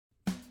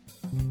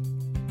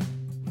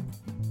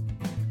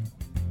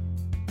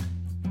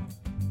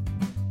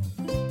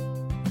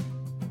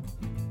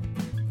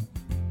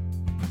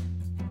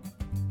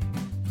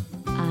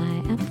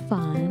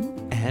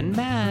Fawn. And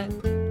Matt.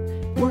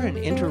 We're an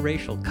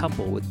interracial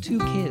couple with 2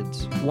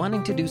 kids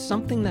wanting to do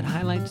something that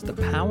highlights the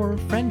power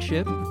of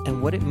friendship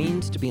and what it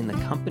means to be in the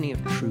company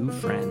of true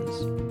friends.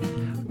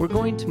 We're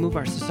going to move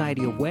our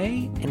society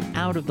away and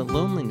out of the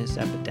loneliness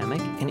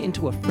epidemic and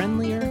into a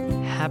friendlier,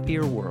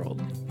 happier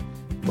world.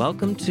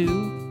 Welcome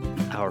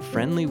to our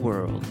friendly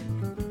world.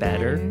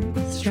 Better,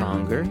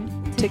 stronger,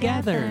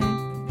 together.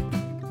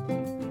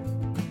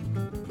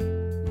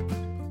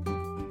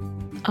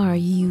 Are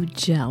you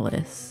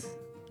jealous?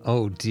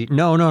 Oh,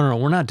 no,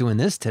 we're not doing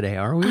this today,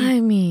 are we?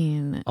 I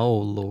mean, oh,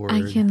 Lord.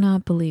 I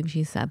cannot believe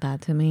she said that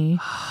to me.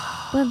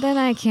 But then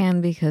I can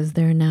because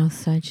they're now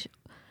such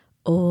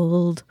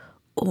old,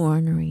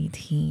 ornery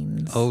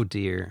teens. Oh,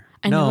 dear.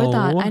 I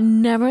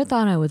never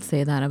thought I would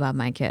say that about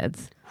my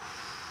kids.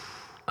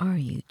 Are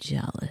you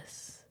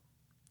jealous?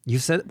 You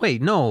said,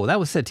 wait, no, that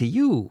was said to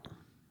you.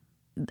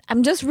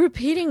 I'm just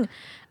reliving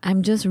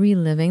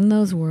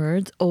those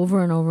words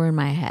over and over in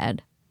my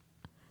head.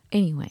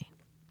 Anyway.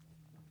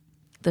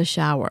 The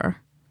shower.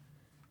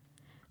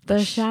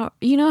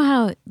 You know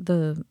how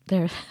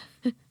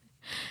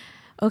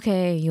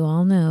okay, you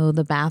all know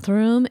the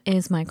bathroom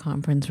is my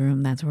conference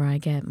room. That's where I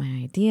get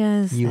my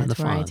ideas. That's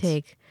where I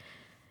take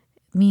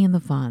me and the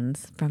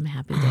Fonz from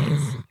Happy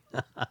Days.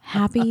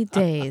 Happy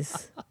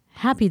Days.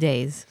 Happy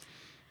Days.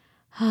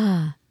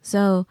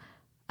 So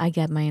I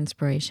get my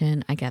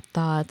inspiration. I get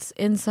thoughts.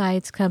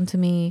 Insights come to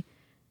me.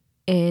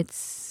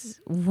 It's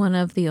one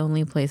of the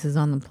only places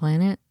on the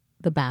planet,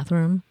 the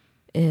bathroom,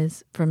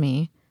 is for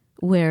me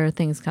where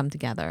things come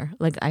together.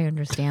 Like I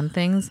understand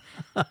things.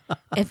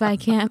 If I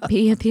can't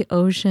be at the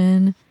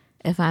ocean,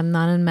 if I'm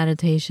not in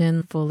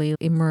meditation, fully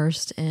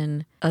immersed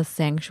in a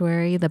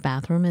sanctuary, the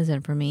bathroom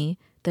isn't for me.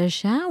 The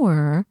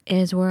shower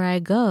is where I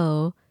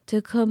go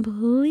to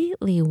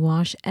completely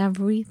wash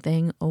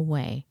everything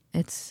away.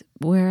 It's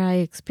where I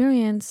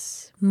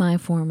experience my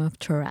form of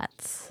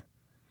Tourette's.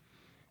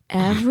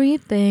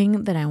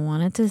 Everything that I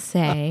wanted to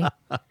say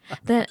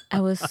that I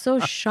was so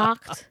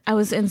shocked. I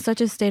was in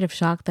such a state of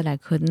shock that I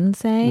couldn't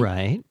say.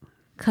 Right.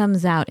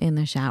 Comes out in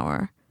the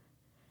shower.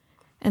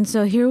 And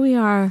so here we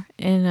are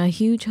in a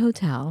huge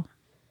hotel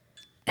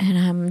and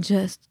I'm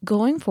just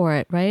going for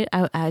it, right?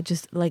 I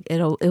just like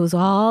it was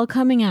all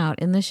coming out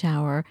in the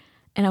shower.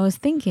 And I was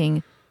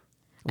thinking.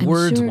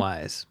 Words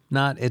wise,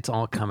 not it's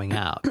all coming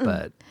out,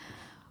 but.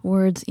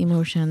 Words,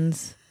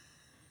 emotions.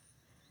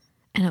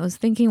 And I was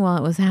thinking while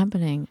it was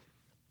happening,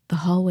 the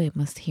hallway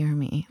must hear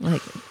me.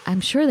 Like,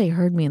 I'm sure they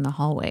heard me in the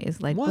hallways.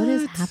 Like, what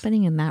is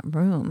happening in that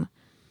room?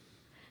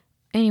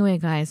 Anyway,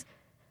 guys,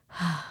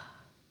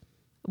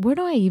 where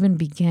do I even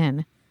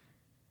begin?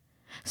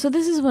 So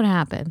this is what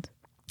happened.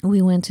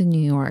 We went to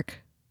New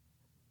York.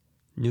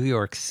 New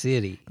York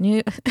City.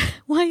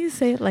 Why you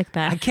say it like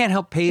that? I can't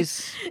help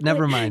pace.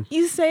 Never mind.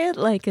 You say it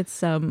like it's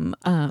some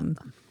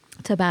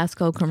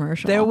Tabasco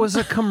commercial. There was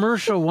a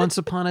commercial once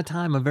upon a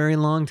time, a very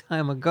long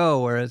time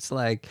ago, where it's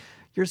like,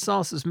 your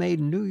sauce is made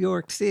in New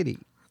York City.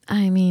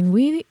 I mean,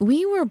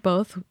 we were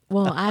both,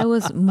 well, I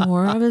was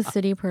more of a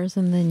city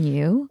person than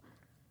you.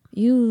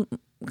 You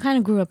kind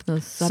of grew up in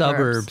those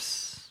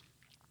suburbs.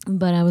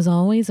 But I was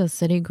always a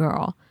city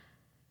girl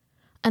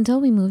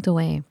until we moved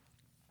away.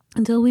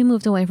 Until we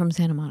moved away from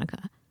Santa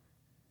Monica.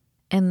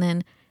 And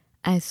then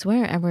I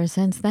swear ever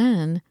since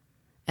then,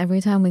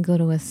 every time we go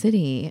to a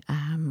city,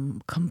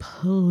 I'm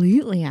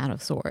completely out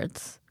of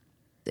sorts.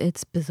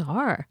 It's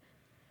bizarre.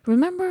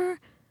 Remember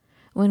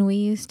when we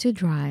used to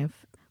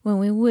drive, when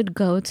we would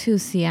go to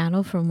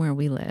Seattle from where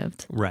we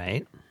lived?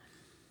 Right.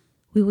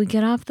 We would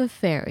get off the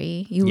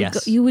ferry.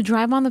 Yes. You would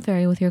drive on the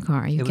ferry with your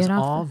car. It was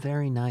all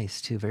very nice,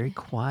 too. Very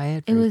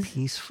quiet, very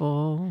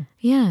peaceful.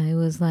 Yeah, it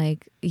was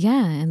like,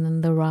 and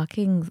then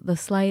the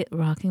slight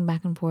rocking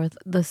back and forth,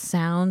 the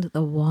sound,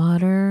 the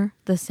water,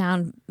 the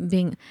sound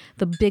being,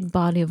 the big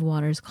body of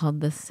water is called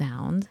the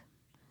Sound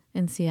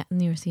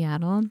near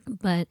Seattle.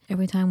 But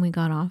every time we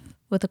got off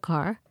with a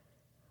car,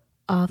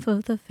 off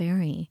of the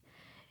ferry,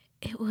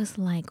 it was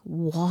like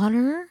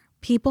water.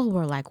 People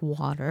were like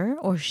water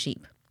or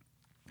sheep.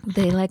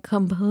 They like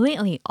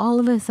completely, all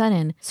of a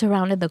sudden,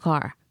 surrounded the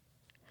car.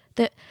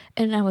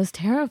 And I was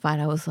terrified.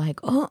 I was like,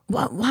 oh,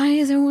 why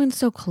is everyone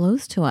so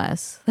close to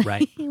us?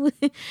 Right.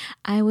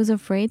 I was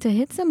afraid to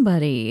hit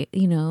somebody,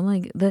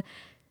 like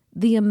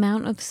the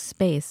amount of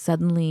space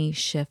suddenly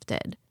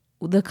shifted.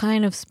 The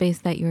kind of space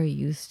that you're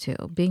used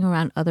to. Being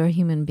around other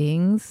human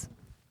beings,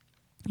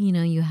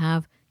 you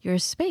have your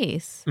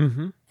space.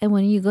 Mm-hmm. And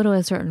when you go to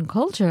a certain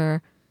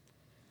culture,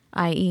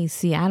 i.e.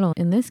 Seattle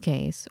in this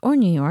case, or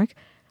New York,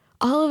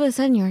 all of a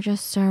sudden you're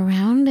just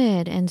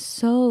surrounded and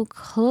so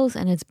close,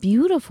 and it's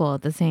beautiful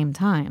at the same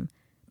time,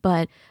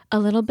 but a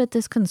little bit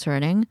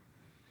disconcerting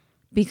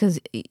because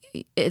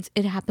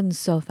it happens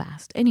so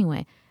fast.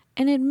 Anyway,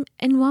 and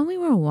while we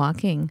were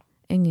walking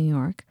in New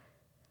York,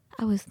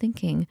 I was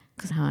thinking,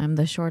 because I'm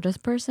the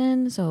shortest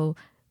person, so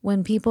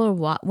when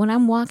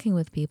I'm walking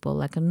with people,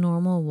 like a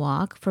normal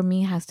walk for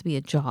me has to be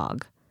a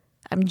jog.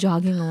 I'm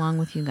jogging along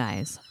with you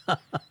guys.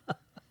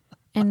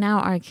 And now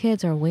our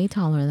kids are way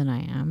taller than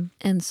I am.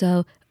 And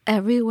so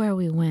everywhere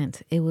we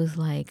went, it was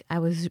like I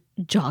was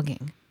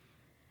jogging.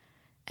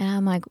 And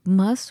I'm like,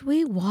 must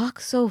we walk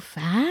so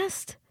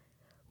fast?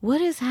 What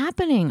is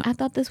happening? I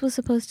thought this was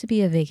supposed to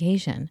be a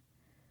vacation,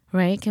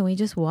 right? Can we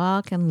just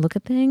walk and look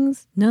at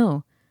things?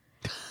 No.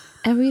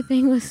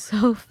 Everything was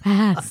so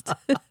fast.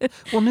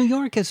 Well, New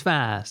York is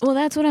fast. Well,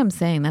 that's what I'm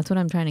saying. That's what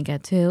I'm trying to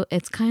get to.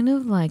 It's kind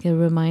of like, it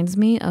reminds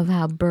me of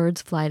how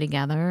birds fly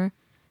together.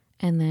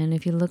 And then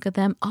if you look at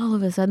them, all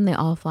of a sudden they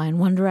all fly in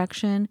one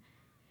direction.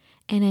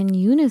 And in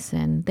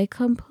unison, they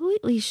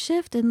completely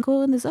shift and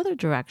go in this other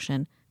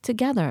direction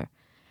together.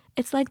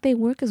 It's like they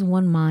work as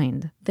one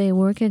mind. They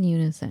work in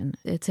unison.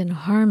 It's in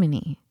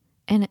harmony.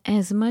 And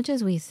as much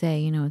as we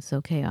say, it's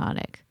so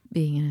chaotic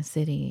being in a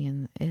city,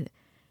 and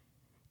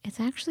it's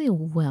actually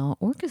well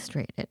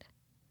orchestrated,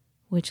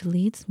 which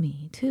leads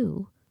me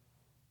to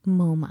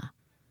MoMA.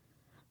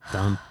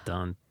 Dun,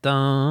 dun,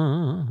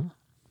 dun.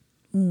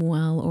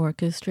 Well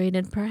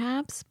orchestrated,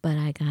 perhaps, but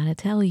I gotta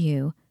tell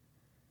you,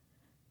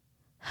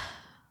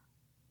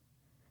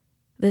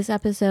 this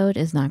episode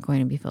is not going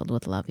to be filled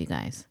with love, you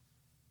guys.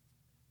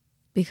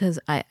 Because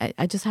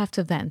I just have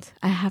to vent.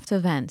 I have to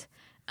vent.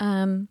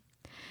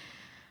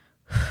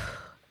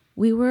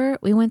 We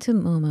went to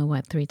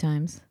MoMA, 3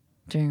 times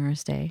during our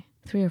stay?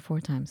 3 or 4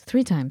 times?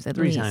 3 times at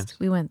least. 3 times.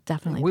 We went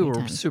definitely 3 times.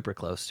 We were super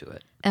close to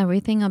it.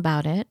 Everything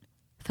about it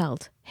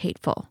felt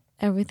hateful.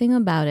 Everything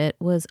about it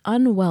was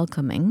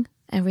unwelcoming.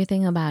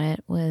 Everything about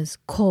it was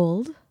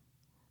cold,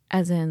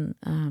 as in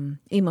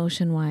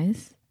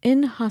emotion-wise,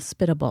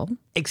 inhospitable.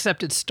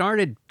 Except it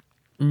started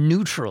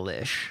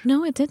neutral-ish.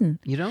 No, it didn't.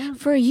 You don't?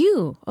 For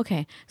you.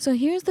 Okay, so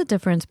here's the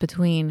difference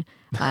between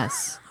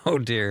us. Oh,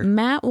 dear.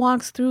 Matt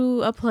walks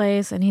through a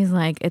place and he's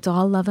like, it's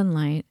all love and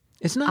light.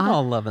 It's not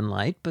all love and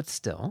light, but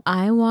still.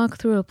 I walk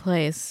through a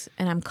place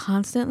and I'm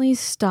constantly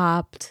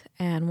stopped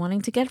and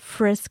wanting to get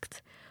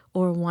frisked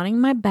or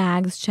wanting my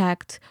bags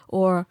checked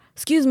or,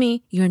 excuse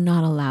me, you're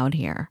not allowed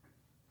here.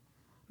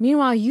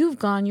 Meanwhile, you've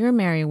gone your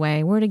merry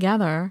way. We're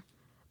together.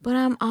 But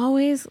I'm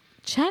always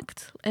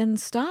checked and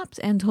stopped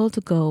and told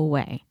to go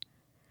away.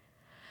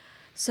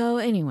 So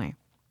anyway,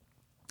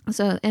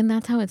 and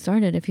that's how it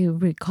started. If you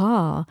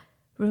recall,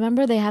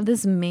 remember they had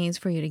this maze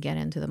for you to get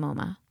into the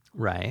MoMA.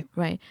 Right.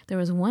 Right. There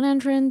was one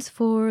entrance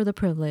for the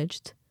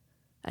privileged,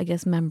 I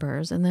guess,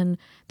 members. And then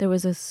there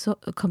was a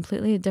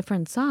completely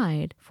different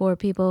side for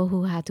people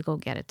who had to go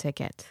get a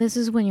ticket. This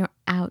is when you're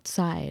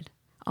outside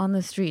on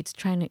the streets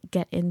trying to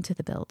get into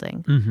the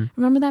building. Mm-hmm.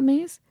 Remember that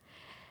maze?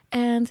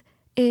 And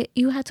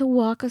you had to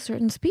walk a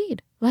certain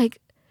speed.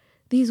 Like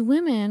these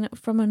women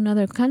from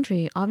another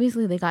country,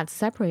 obviously they got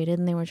separated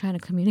and they were trying to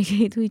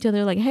communicate to each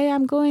other like, hey,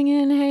 I'm going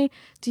in. Hey,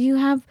 do you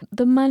have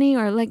the money?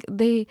 Or like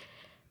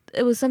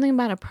it was something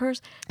about a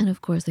purse. And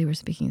of course they were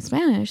speaking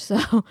Spanish.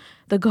 So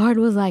the guard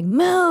was like,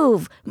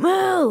 move,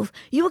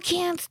 you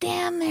can't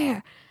stand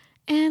there.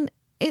 And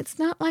it's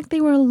not like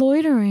they were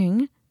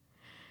loitering.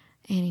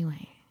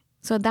 Anyway,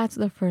 so that's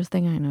the first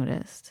thing I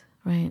noticed,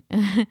 right?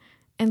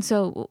 And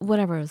so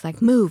whatever, it was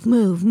like,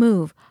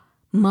 move.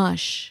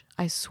 Mush,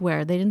 I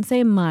swear. They didn't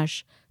say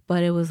mush,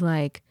 but it was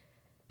like,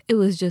 it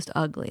was just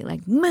ugly.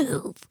 Like,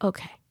 move.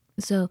 Okay.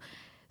 So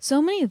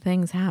many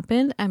things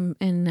happened. And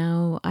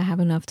now I have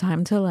enough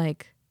time to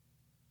like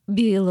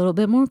be a little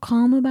bit more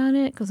calm about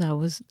it because I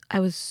was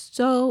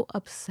so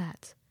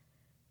upset.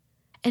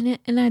 And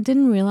I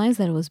didn't realize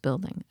that it was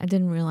building. I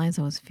didn't realize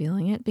I was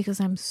feeling it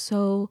because I'm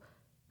so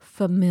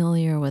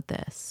familiar with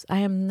this. I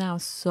am now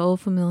so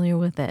familiar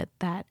with it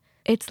that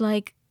it's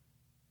like,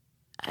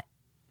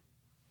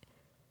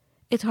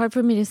 it's hard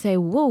for me to say,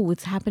 whoa,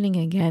 it's happening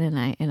again.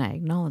 And I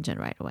acknowledge it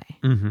right away.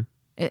 Mm-hmm.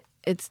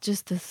 It's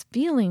just this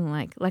feeling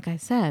like I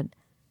said,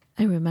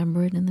 I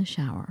remember it in the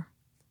shower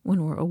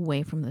when we're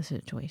away from the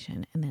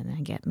situation. And then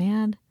I get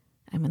mad,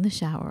 I'm in the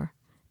shower,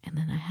 and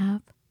then I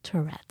have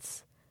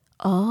Tourette's.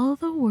 All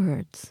the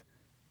words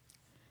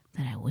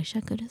that I wish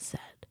I could have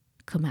said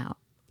come out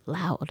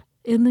loud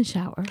in the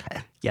shower.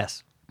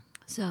 Yes.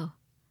 So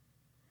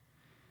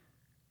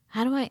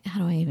how do I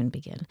even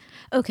begin?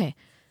 Okay.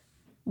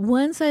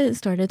 Once I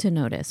started to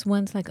notice,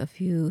 once like a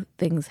few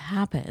things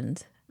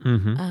happened,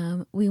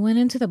 we went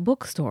into the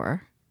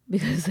bookstore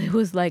because it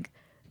was like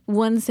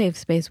one safe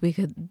space we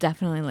could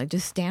definitely like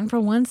just stand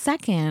for 1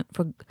 second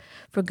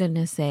for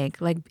goodness sake,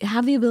 like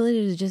have the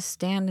ability to just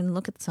stand and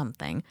look at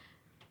something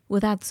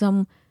without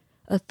some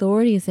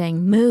authority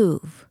saying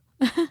move.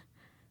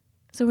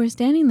 So we're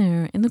standing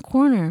there in the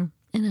corner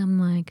and I'm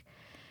like,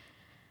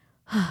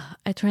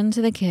 I turned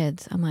to the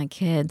kids. I'm like,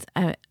 kids,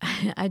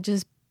 I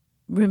just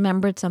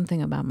remembered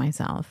something about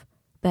myself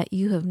that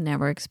you have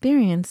never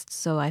experienced.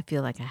 So I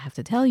feel like I have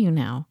to tell you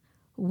now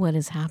what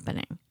is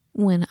happening.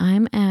 When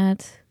I'm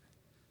at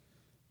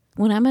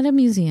a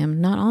museum,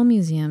 not all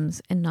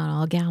museums and not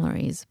all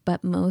galleries,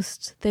 but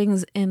most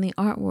things in the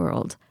art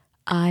world,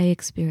 I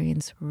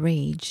experience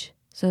rage.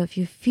 So if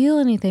you feel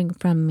anything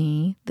from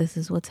me, this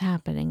is what's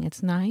happening.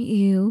 It's not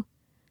you.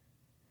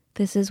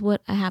 This is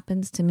what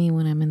happens to me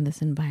when I'm in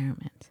this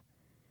environment.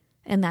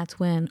 And that's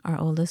when our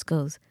oldest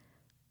goes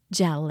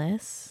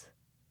jealous,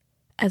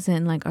 As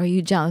in, like, are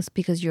you jealous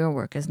because your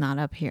work is not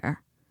up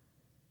here?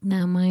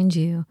 Now, mind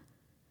you,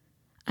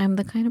 I'm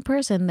the kind of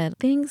person that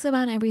thinks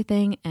about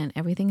everything and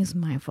everything is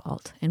my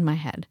fault in my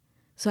head.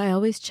 So I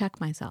always check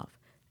myself.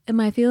 Am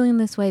I feeling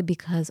this way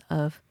because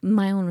of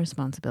my own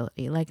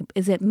responsibility? Like,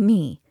 is it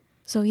me?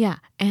 So yeah,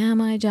 am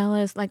I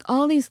jealous? Like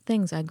all these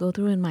things I go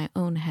through in my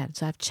own head.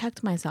 So I've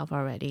checked myself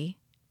already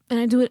and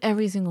I do it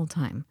every single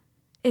time.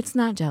 It's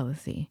not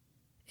jealousy.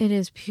 It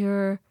is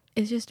pure,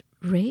 it's just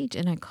rage.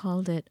 And I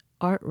called it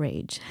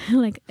ARTRAGE.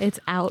 Like it's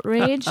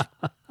outrage,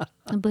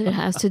 but it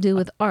has to do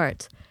with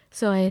art.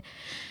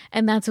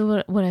 And that's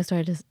what I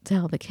started to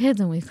tell the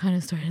kids, and we kind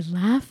of started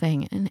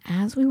laughing. And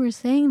as we were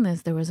saying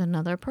this, there was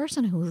another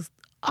person who was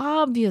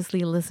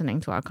obviously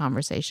listening to our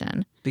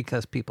conversation.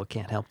 Because people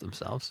can't help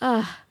themselves.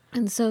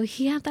 And so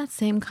he had that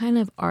same kind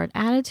of art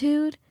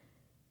attitude.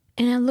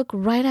 And I look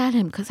right at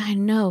him because I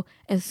know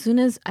as soon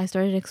as I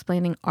started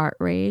explaining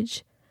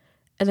ARTRAGE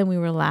and then we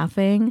were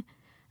laughing,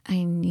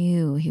 I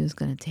knew he was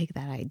going to take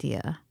that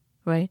idea,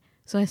 right?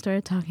 So I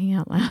started talking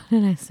out loud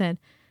and I said,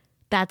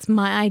 that's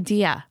my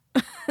idea.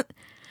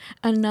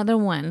 Another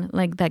one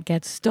like that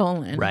gets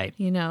stolen, right?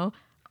 You know,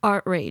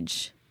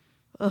 ARTRAGE.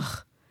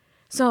 Ugh.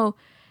 So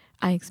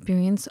I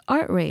experienced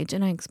ARTRAGE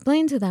and I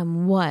explained to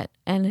them what,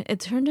 and it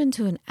turned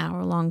into an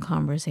hour-long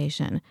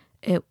conversation.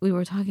 We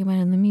were talking about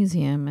it in the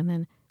museum, and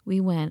then we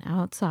went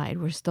outside.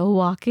 We're still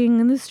walking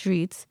in the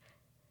streets.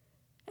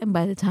 And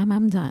by the time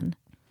I'm done,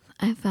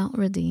 I felt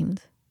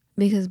redeemed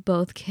because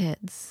both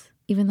kids,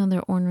 even though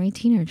they're ornery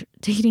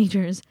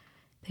teenagers,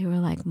 they were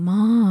like,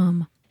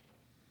 Mom,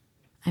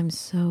 I'm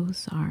so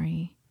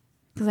sorry.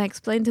 Because I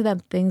explained to them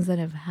things that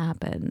have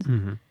happened.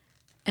 Mm-hmm.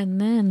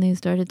 And then they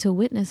started to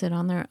witness it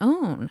on their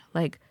own.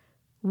 Like,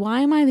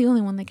 why am I the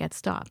only one that gets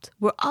stopped?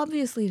 We're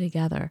obviously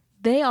together.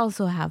 They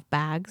also have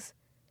bags.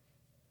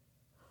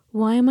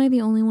 Why am I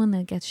the only one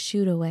that gets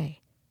shooed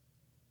away?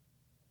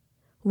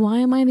 Why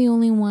am I the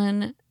only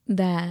one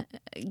that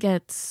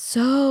gets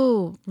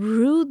so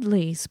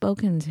rudely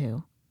spoken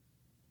to?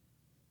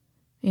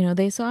 You know,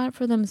 they saw it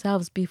for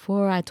themselves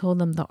before I told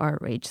them the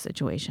ARTRAGE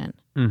situation.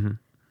 Mm-hmm.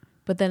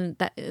 But then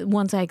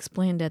once I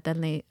explained it,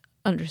 then they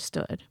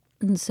understood.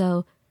 And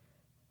so,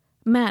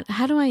 Matt,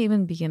 how do I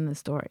even begin the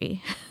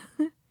story?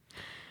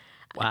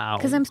 Wow.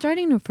 Because I'm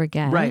starting to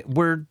forget. Right.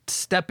 We're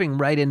stepping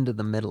right into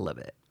the middle of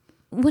it.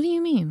 What do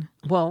you mean?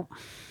 Well,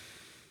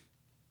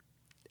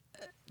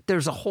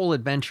 there's a whole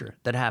adventure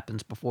that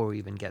happens before we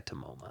even get to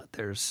MoMA.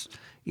 There's,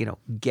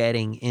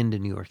 getting into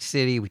New York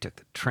City. We took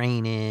the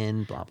train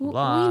in, blah, blah,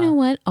 blah. Well, you know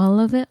what? All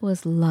of it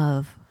was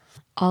love.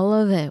 All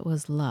of it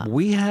was love.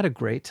 We had a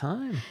great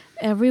time.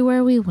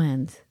 Everywhere we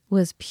went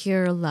was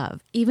pure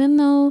love. Even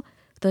though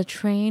the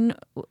train,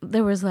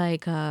 there was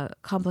like a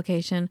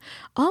complication.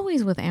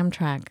 Always with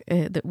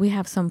Amtrak, we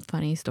have some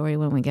funny story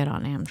when we get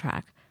on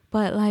Amtrak.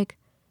 But like,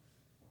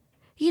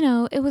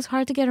 it was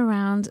hard to get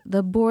around.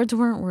 The boards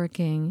weren't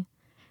working.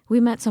 We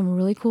met some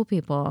really cool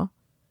people.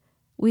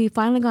 We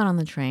finally got on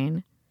the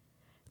train.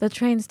 The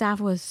train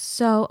staff was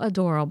so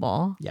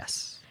adorable.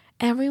 Yes.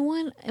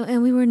 Everyone,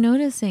 and we were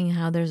noticing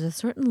how there's a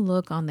certain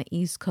look on the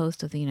East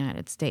Coast of the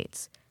United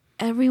States.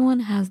 Everyone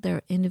has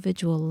their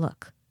individual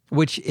look.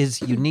 Which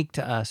is unique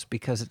to us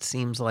because it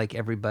seems like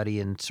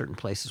everybody in certain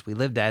places we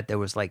lived at, there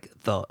was like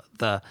the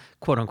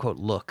quote unquote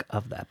look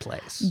of that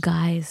place.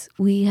 Guys,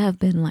 we have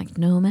been like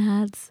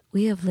nomads.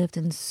 We have lived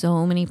in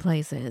so many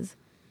places.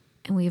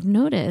 And we've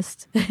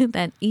noticed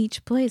that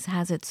each place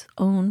has its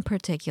own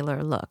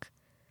particular look,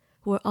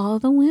 where all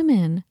the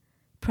women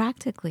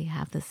practically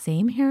have the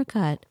same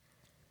haircut,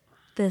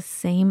 the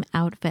same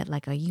outfit,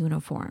 like a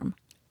uniform.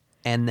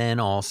 And then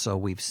also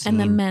we've seen...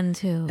 And the men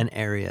too.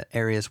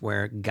 Areas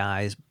where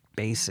guys,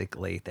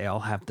 basically, they all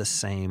have the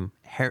same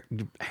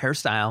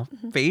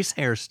hairstyle, face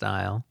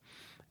hairstyle,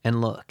 and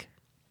look.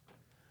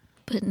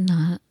 But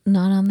not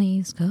on the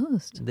East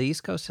Coast. The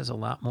East Coast has a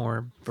lot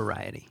more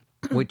variety.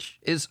 Which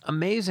is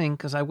amazing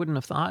because I wouldn't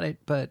have thought it,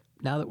 but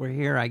now that we're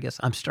here, I guess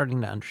I'm starting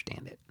to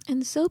understand it.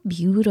 And so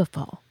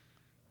beautiful.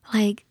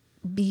 Like,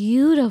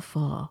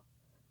 beautiful.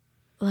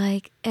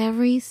 Like,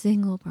 every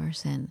single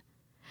person.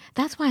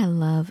 That's why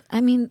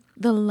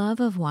the love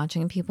of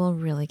watching people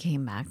really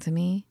came back to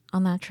me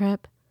on that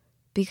trip.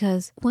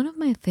 Because one of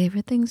my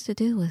favorite things to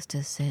do was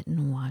to sit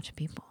and watch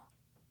people.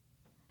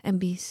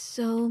 And be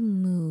so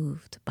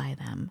moved by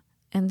them.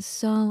 And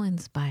so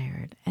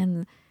inspired.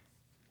 And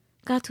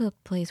got to a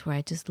place where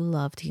I just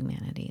loved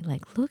humanity.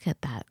 Like, look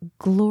at that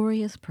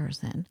glorious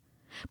person.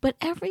 But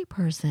every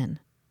person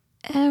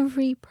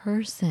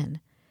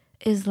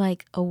is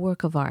like a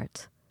work of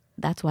art.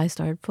 That's why I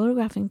started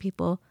photographing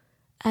people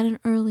at an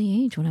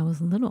early age when I was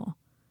little.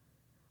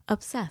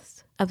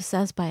 Obsessed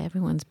by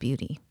everyone's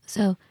beauty.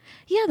 So,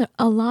 yeah,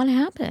 a lot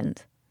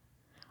happened.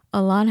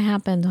 A lot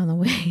happened on the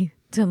way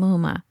to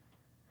MoMA.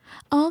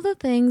 All the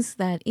things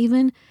that,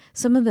 even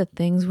some of the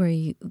things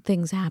where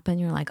things happen,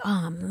 you're like,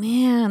 oh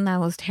man, that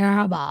was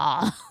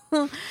terrible.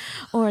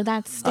 Or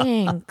that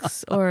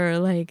stinks. Or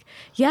like,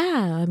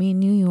 yeah,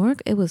 New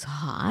York, it was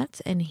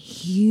hot and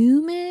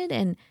humid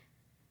and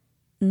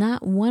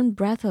not one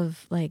breath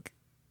of like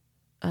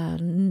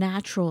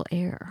natural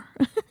air.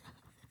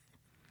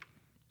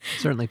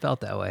 Certainly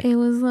felt that way. It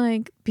was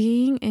like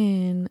being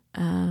in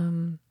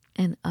an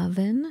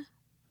oven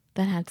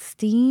that had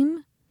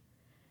steam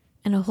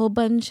and a whole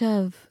bunch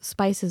of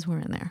spices were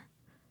in there.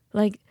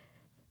 Like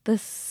the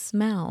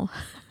smell.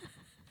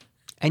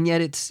 And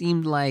yet it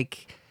seemed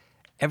like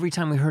every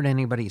time we heard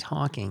anybody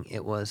talking,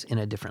 it was in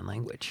a different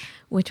language.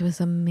 Which was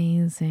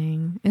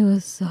amazing. It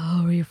was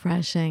so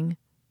refreshing.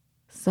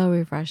 So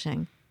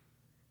refreshing.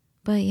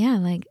 But yeah,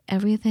 like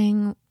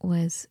everything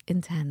was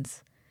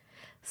intense.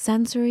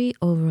 Sensory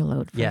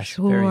overload, for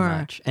sure. Very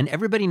much. And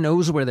everybody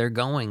knows where they're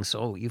going,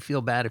 so you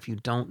feel bad if you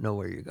don't know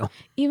where you're going.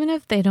 Even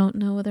if they don't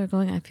know where they're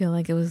going, I feel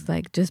like it was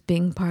like just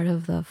being part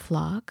of the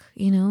flock,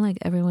 you know, like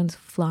everyone's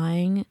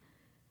flying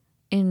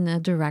in a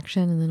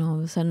direction and then all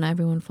of a sudden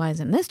everyone flies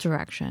in this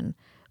direction.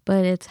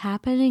 But it's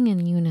happening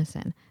in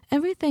unison.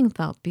 Everything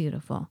felt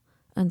beautiful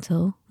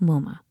until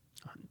MOMA.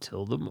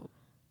 Until the Mo.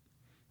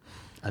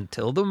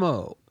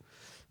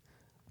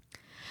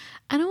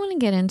 I don't want to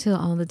get into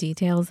all the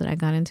details that I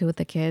got into with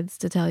the kids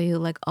to tell you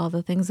like all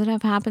the things that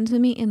have happened to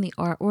me in the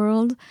art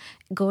world,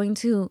 going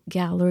to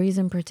galleries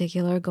in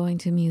particular, going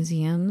to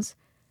museums.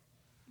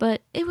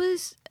 But it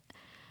was,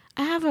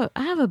 I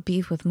have a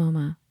beef with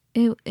MoMA.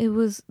 It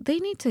was, they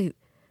need to,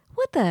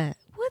 what?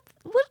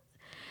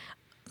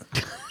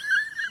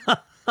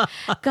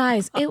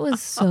 Guys, it was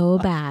so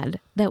bad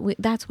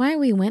that's why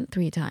we went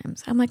 3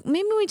 times. I'm like,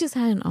 maybe we just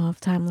had an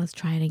off time. Let's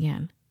try it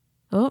again.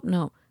 Oh,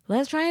 no,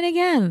 let's try it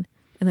again.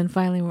 And then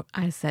finally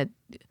I said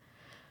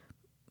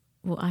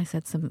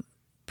some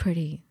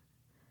pretty,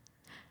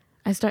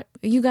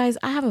 you guys,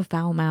 I have a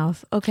foul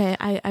mouth. Okay.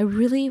 I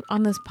really,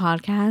 on this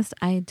podcast,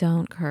 I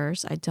don't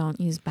curse. I don't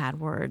use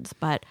bad words,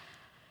 but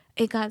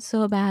it got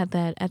so bad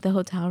that at the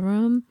hotel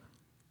room,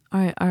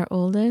 our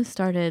oldest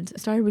started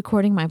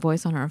recording my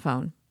voice on her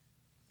phone.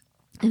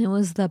 And it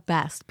was the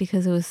best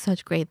because it was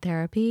such great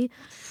therapy.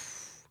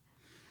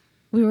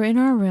 We were in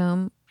our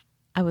room.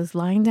 I was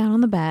lying down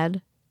on the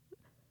bed.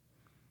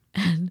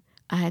 And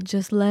I had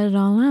just let it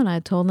all out. I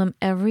told them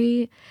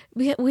we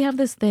have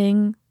this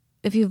thing.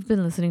 If you've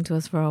been listening to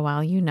us for a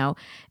while, you know,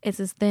 it's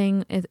this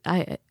thing.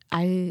 I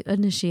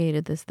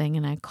initiated this thing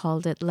and I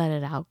called it Let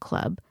It Out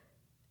Club.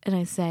 And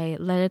I say,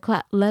 Let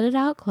It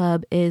Out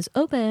Club is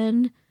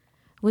open,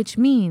 which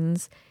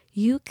means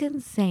you can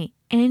say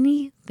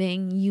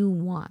anything you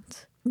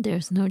want.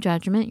 There's no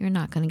judgment. You're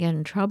not going to get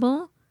in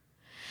trouble.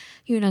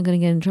 You're not going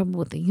to get in trouble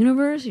with the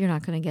universe. You're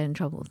not going to get in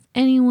trouble with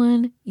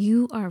anyone.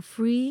 You are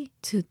free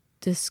to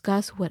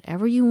discuss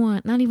whatever you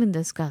want. Not even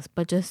discuss,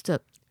 but just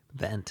to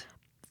vent,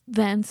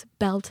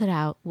 belt it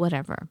out,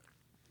 whatever.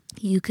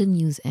 You can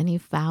use any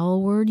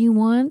foul word you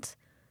want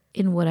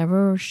in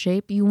whatever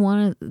shape you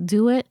want to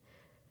do it.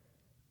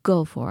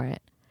 Go for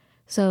it.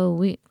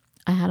 So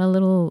I had a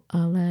little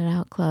Let It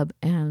Out Club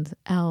and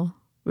Al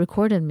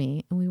recorded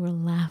me and we were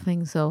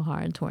laughing so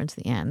hard towards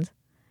the end.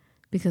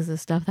 Because the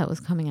stuff that was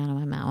coming out of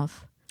my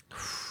mouth,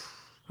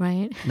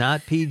 right?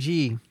 Not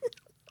PG.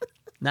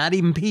 Not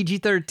even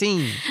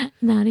PG-13.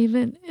 Not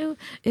even.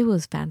 It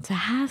was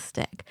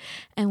fantastic.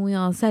 And we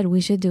all said we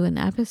should do an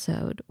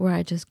episode where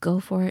I just go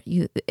for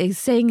it,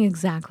 saying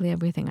exactly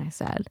everything I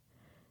said.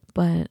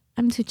 But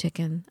I'm too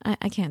chicken.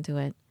 I can't do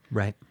it.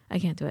 Right. I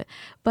can't do it.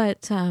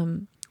 But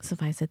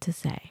suffice it to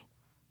say,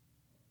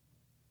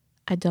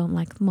 I don't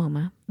like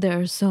MoMA. There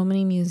are so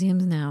many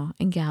museums now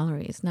and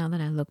galleries now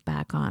that I look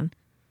back on.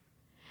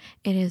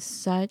 It is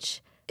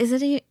such, it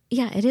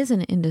is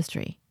an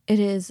industry. It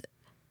is,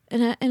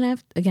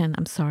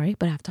 I'm sorry,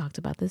 but I've talked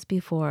about this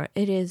before.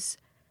 It is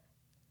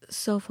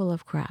so full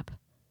of crap.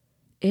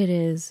 It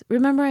is,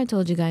 remember I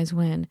told you guys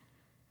when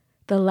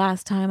the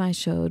last time I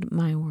showed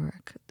my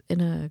work in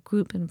a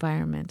group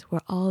environment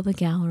where all the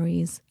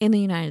galleries in the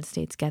United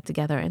States get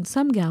together and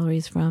some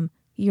galleries from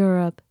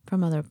Europe,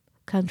 from other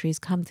countries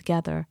come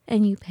together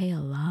and you pay a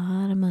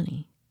lot of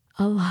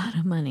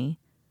money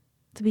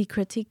to be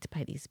critiqued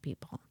by these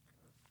people.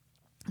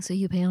 So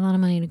you pay a lot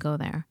of money to go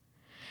there.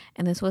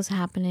 And this was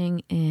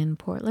happening in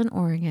Portland,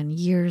 Oregon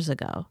years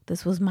ago.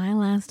 This was my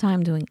last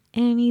time doing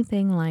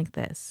anything like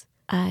this.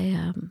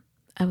 I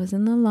was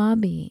in the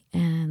lobby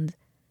and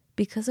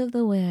because of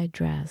the way I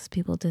dressed,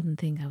 people didn't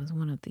think I was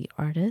one of the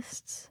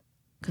artists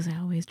because I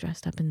always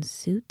dressed up in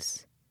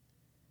suits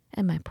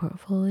and my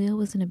portfolio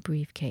was in a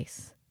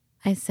briefcase.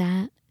 I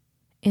sat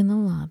in the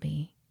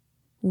lobby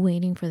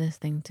waiting for this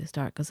thing to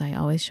start because I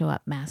always show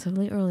up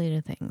massively early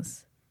to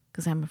things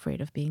because I'm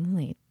afraid of being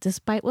late.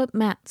 Despite what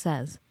Matt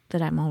says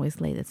that I'm always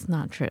late, it's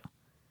not true.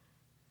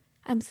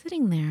 I'm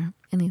sitting there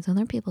and these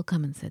other people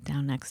come and sit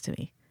down next to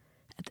me.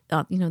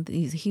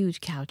 These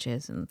huge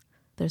couches and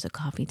there's a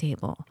coffee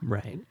table.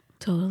 Right.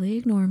 Totally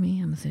ignore me.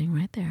 I'm sitting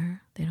right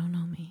there. They don't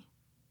know me.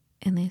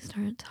 And they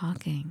start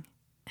talking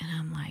and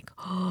I'm like,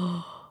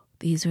 oh,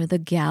 these are the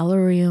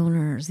gallery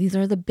owners. These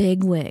are the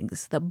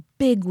bigwigs.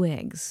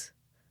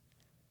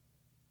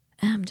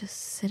 And I'm just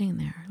sitting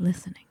there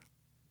listening.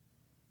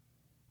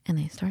 And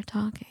they start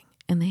talking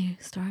and they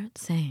start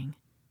saying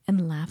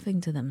and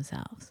laughing to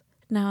themselves.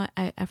 Now,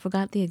 I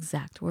forgot the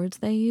exact words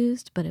they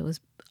used, but it was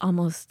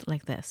almost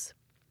like this.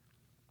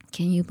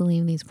 Can you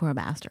believe these poor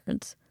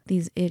bastards?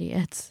 These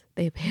idiots.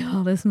 They pay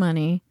all this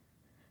money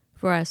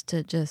for us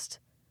to just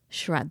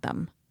shred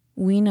them.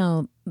 We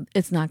know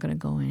it's not going to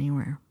go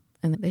anywhere.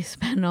 And they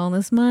spend all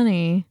this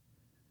money.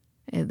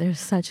 They're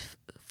such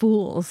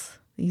fools,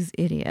 these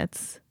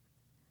idiots.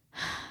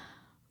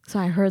 So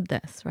I heard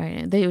this,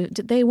 right?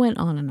 They went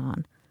on and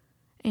on.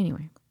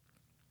 Anyway,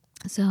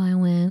 so I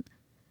went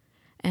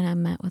and I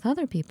met with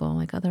other people,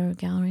 like other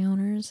gallery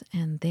owners,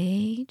 and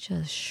they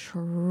just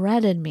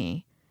shredded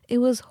me. It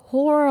was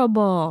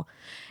horrible.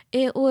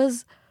 It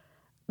was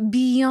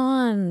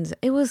beyond.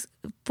 It was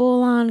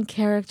full-on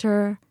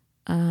character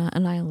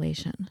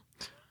annihilation.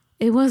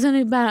 It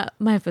wasn't about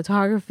my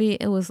photography.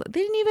 It was, they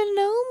didn't even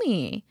know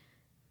me.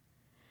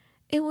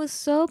 It was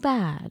so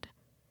bad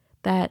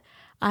that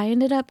I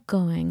ended up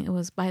going. It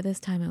was, by this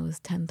time, it was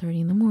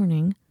 10:30 in the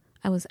morning.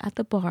 I was at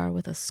the bar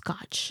with a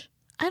scotch.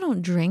 I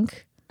don't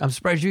drink. I'm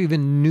surprised you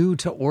even knew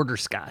to order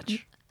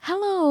scotch.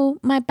 Hello,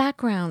 my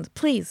background,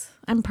 please.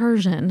 I'm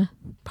Persian.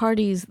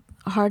 Parties,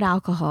 hard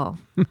alcohol.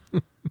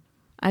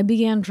 I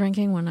began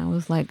drinking when I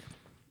was like,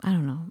 I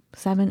don't know,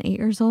 7, 8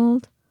 years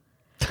old.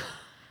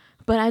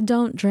 But I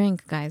don't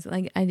drink, guys.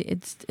 Like I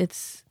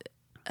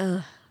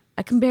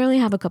can barely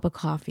have a cup of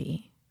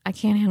coffee. I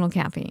can't handle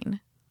caffeine,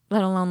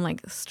 let alone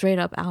like straight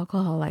up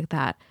alcohol like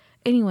that.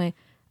 Anyway,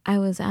 I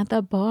was at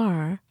the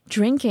bar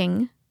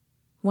drinking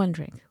one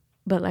drink,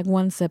 but like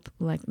one sip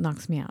like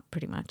knocks me out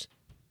pretty much,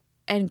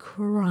 and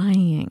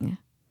crying.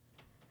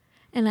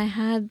 And I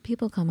had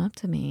people come up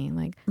to me,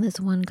 like this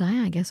one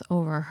guy, I guess,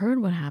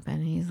 overheard what happened.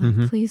 And he's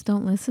like, please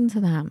don't listen to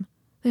them.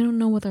 They don't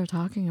know what they're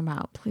talking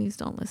about. Please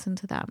don't listen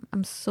to them.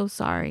 I'm so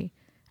sorry.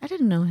 I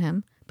didn't know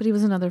him, but he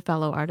was another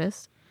fellow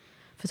artist,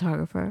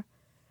 photographer.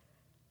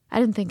 I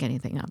didn't think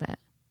anything of it,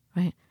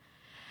 right?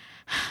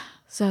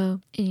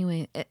 So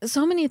anyway,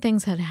 so many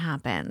things had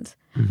happened,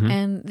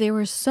 and they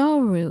were so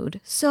rude,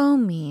 so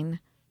mean.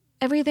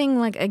 Everything,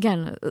 like,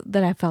 again,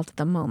 that I felt at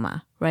the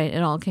MoMA, right?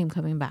 It all came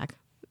coming back.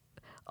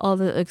 All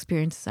the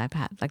experiences I've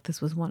had, like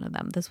this was one of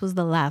them. This was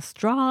the last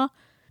straw.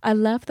 I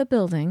left the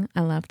building.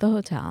 I left the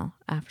hotel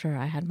after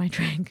I had my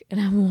drink, and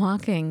I'm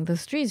walking the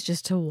streets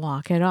just to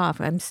walk it off.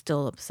 I'm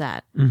still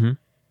upset.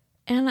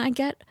 And I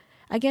get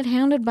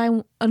hounded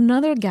by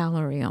another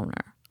gallery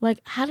owner. Like,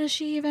 how does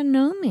she even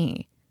know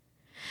me?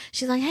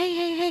 She's like,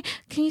 hey,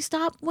 can you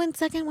stop 1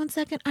 second?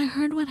 I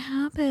heard what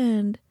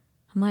happened.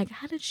 I'm like,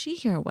 how did she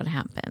hear what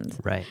happened?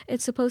 Right.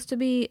 It's supposed to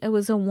be, it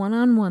was a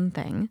one-on-one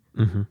thing.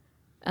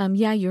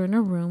 Yeah, you're in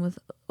a room with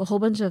a whole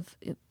bunch of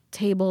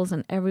tables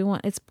and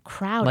everyone. It's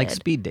crowded. Like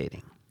speed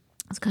dating.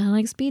 It's kind of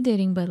like speed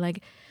dating, but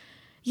like,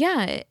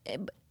 yeah.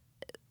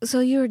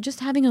 So you're just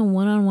having a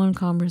one-on-one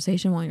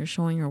conversation while you're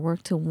showing your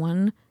work to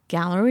one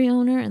gallery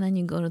owner, and then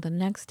you go to the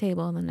next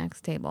table and the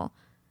next table.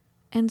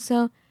 And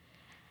so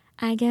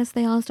I guess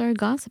they all started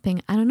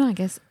gossiping. I don't know. I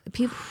guess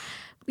people,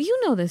 you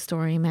know this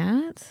story,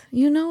 Matt.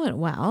 You know it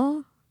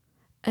well.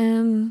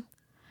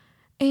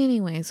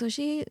 Anyway, so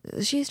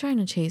she's trying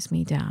to chase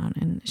me down,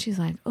 and she's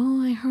like,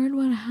 oh, I heard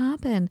what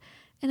happened.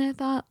 And I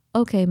thought,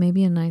 okay,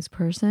 maybe a nice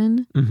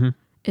person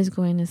is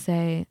going to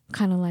say,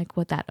 kind of like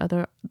what that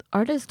other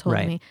artist told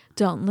me,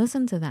 don't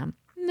listen to them.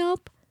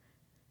 Nope.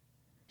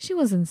 She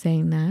wasn't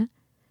saying that.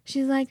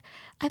 She's like,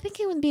 I think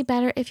it would be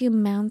better if you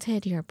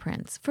mounted your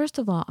prints. First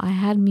of all, I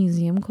had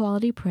museum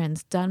quality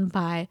prints done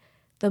by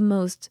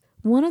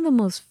one of the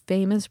most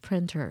famous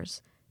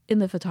printers in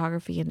the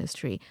photography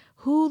industry,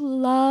 who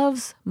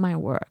loves my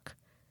work,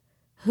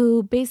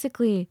 who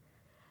basically,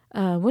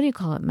 what do you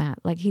call it, Matt?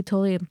 Like, he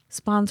totally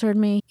sponsored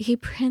me. He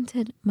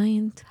printed my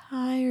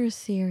entire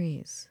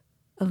series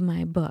of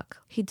my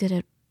book. He did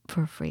it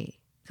for free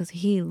because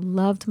he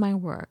loved my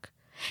work.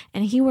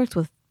 And he works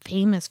with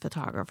famous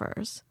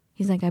photographers.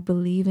 He's like, I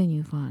believe in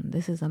you, Fawn.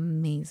 This is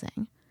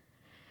amazing.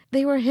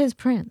 They were his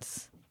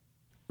prints,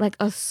 like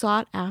a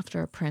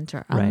sought-after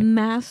printer, a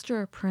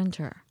master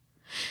printer.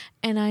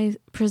 And I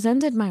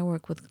presented my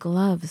work with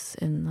gloves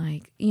and,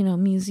 like, you know,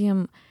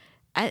 museum.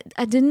 I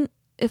didn't,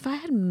 if I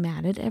had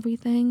matted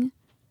everything,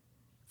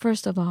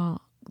 first of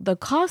all, the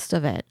cost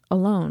of it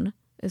alone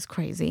is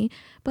crazy,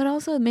 but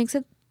also it makes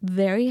it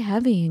very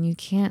heavy, and you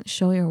can't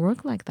show your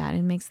work like that.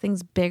 It makes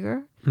things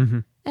bigger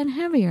and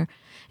heavier.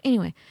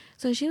 Anyway,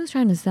 so she was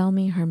trying to sell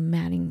me her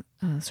matting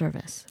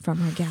service from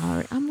her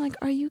gallery. I'm like,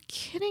 are you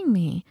kidding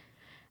me?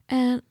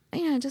 And,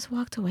 you know, I just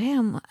walked away.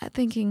 I'm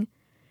thinking,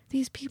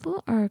 these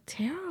people are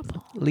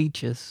terrible.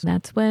 Leeches.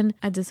 That's when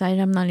I decided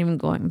I'm not even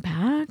going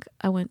back.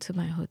 I went to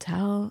my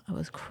hotel. I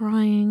was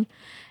crying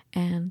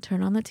and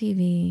turned on the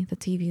TV. The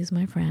TV is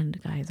my friend,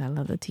 guys. I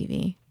love the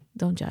TV.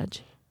 Don't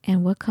judge.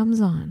 And what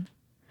comes on?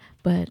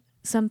 But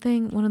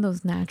one of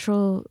those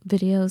natural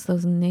videos,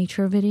 those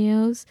nature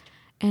videos.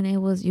 And it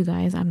was, you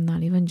guys, I'm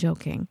not even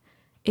joking.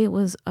 It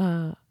was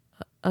a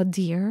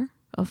deer,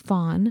 a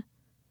fawn,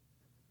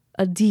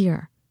 a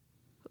deer.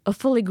 A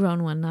fully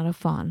grown one, not a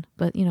fawn.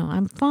 But, you know,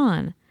 I'm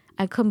fawn.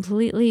 I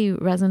completely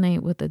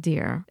resonate with the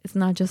deer. It's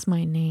not just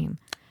my name.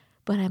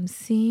 But I'm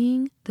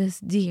seeing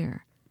this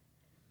deer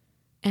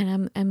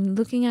And I'm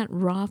looking at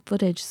raw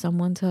footage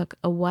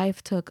a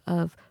wife took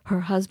of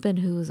her husband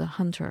who was a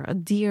hunter, a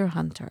deer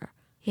hunter.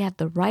 He had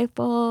the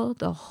rifle,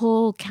 the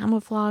whole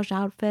camouflage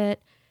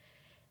outfit.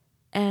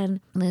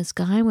 And this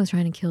guy was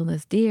trying to kill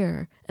this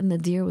deer, and the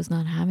deer was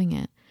not having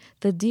it.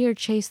 The deer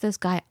chased this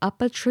guy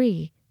up a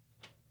tree.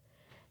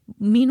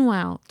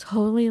 Meanwhile,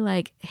 totally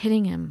like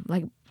hitting him,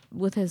 like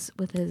with his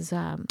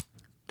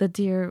the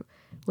deer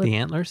with the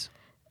antlers.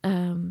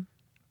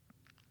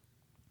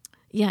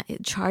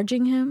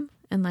 Charging him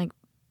and like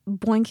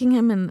boinking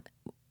him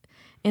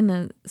in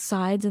the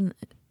sides and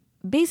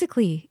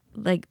basically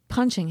like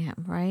punching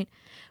him, right?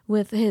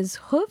 With his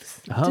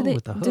hooves.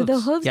 With the hooves. To the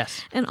hooves.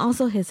 Yes. And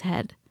also his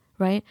head,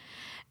 right?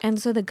 And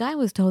so the guy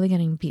was totally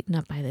getting beaten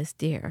up by this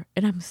deer.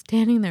 And I'm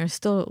standing there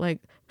still like,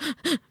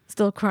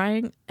 still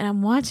crying. And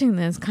I'm watching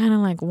this kind of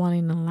like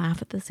wanting to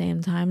laugh at the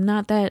same time.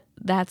 Not that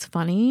that's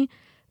funny,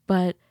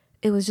 but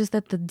it was just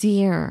that the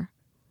deer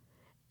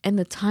and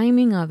the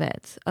timing of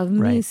it, of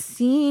me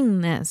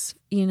seeing this,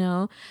 you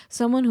know,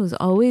 someone who's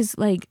always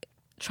like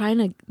trying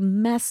to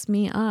mess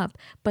me up,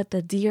 but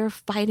the deer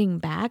fighting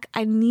back.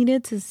 I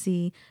needed to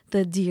see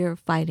the deer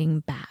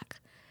fighting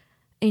back.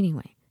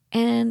 Anyway,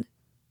 and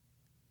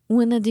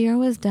when the deer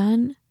was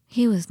done,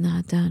 he was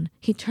not done.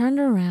 He turned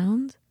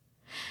around.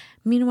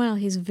 Meanwhile,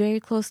 he's very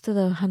close to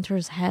the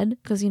hunter's head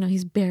because, you know,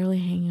 he's barely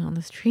hanging on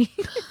this tree.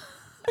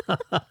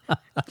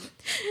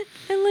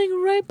 And like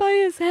right by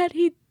his head,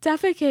 he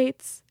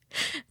defecates,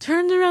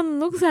 turns around and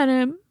looks at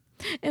him,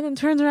 and then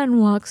turns around and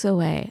walks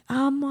away.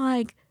 I'm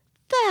like,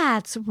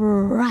 that's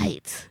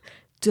right.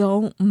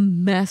 Don't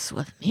mess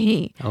with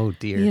me. Oh,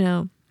 dear. You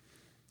know.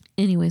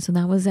 Anyway, so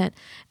that was it.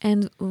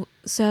 And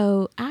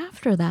so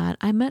after that,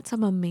 I met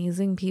some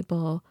amazing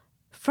people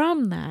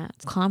from that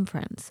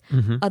conference,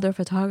 other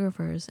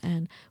photographers.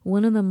 And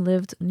one of them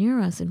lived near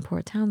us in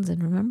Port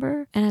Townsend,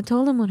 remember? And I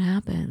told him what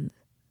happened.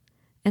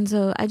 And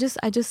so I just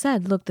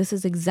said, look, this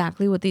is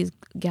exactly what these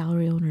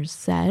gallery owners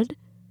said.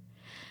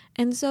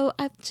 And so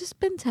I've just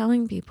been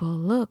telling people,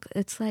 look,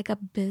 it's like a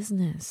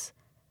business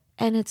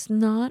and it's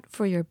not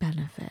for your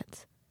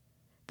benefit.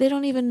 They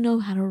don't even know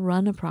how to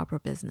run a proper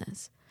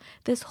business.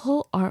 This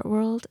whole art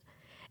world,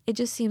 it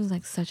just seems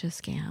like such a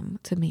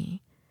scam to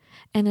me.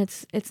 And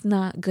it's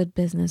not good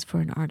business for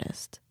an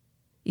artist.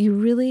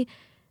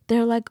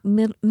 They're like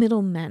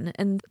middlemen.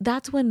 And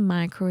that's when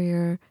my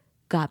career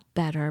got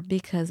better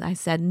because I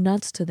said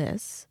nuts to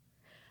this.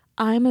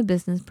 I'm a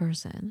business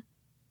person.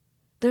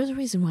 There's a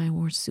reason why I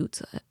wore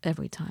suits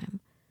every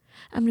time.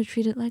 I'm going to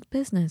treat it like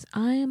business.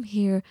 I am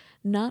here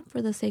not for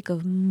the sake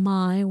of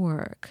my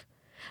work,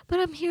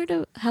 but I'm here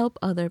to help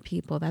other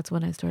people. That's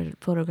when I started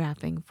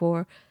photographing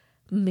for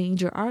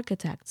major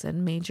architects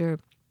and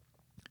major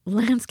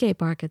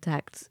landscape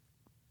architects,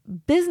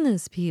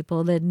 business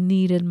people that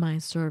needed my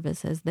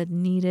services, that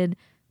needed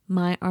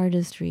my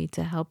artistry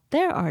to help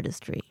their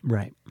artistry.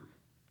 Right.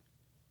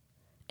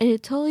 And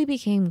it totally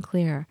became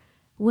clear,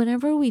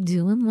 whatever we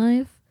do in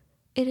life,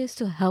 it is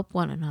to help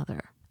one another.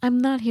 I'm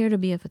not here to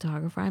be a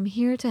photographer. I'm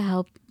here to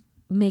help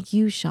make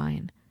you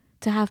shine,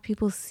 to have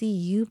people see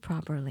you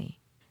properly.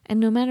 And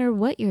no matter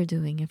what you're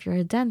doing, if you're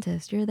a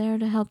dentist, you're there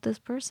to help this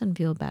person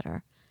feel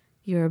better.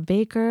 You're a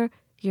baker,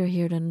 you're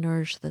here to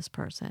nourish this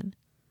person.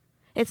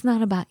 It's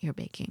not about your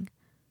baking.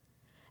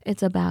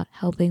 It's about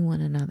helping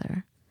one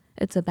another.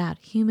 It's about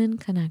human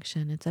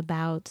connection. It's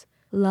about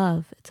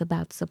love. It's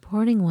about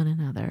supporting one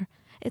another.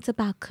 It's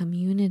about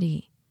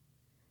community.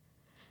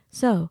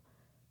 So,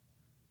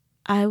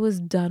 I was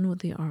done with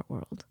the art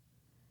world.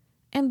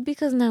 And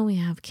because now we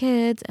have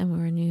kids and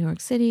we're in New York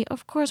City,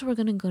 of course we're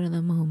going to go to the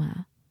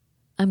MoMA.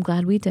 I'm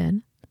glad we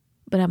did,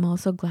 but I'm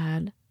also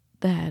glad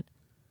that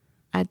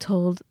I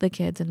told the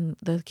kids and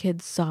the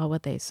kids saw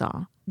what they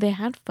saw. They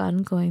had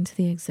fun going to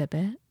the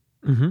exhibit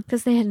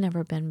because they had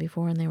never been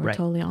before and they were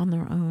totally on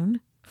their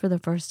own for the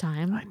first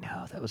time. I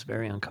know, that was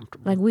very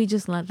uncomfortable. Like we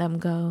just let them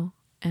go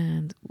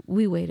and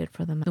we waited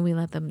for them and we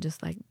let them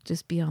just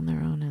be on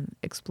their own and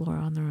explore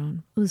on their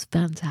own. It was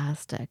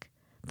fantastic.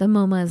 The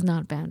MoMA is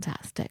not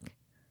fantastic.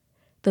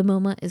 The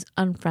MoMA is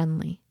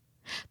unfriendly.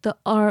 The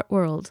art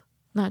world,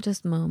 not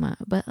just MoMA,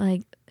 but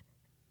like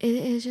it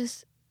is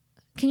just.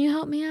 Can you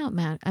help me out,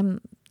 Matt? I'm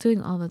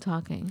doing all the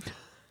talking.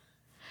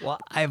 Well,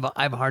 I have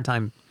a hard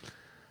time,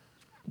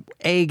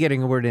 A,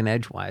 getting a word in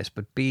edgewise,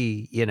 but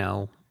B, you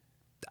know,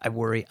 I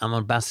worry I'm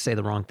about to say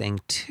the wrong thing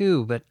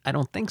too, but I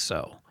don't think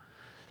so.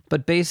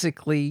 But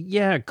basically,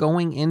 yeah,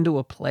 going into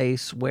a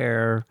place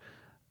where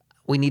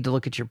we need to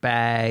look at your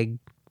bag,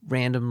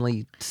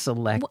 randomly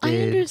selected. Well,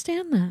 I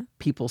understand that.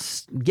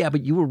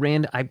 But you were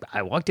random.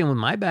 I walked in with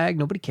my bag.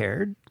 Nobody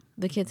cared.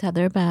 The kids had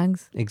their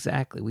bags.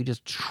 Exactly. We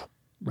just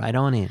right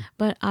on in.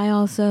 But I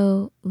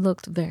also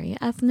looked very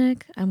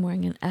ethnic. I'm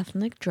wearing an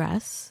ethnic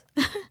dress.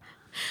 But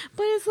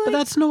it's like. But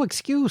that's no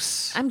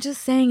excuse. I'm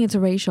just saying it's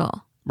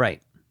racial.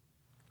 Right.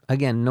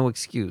 Again, no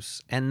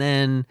excuse. And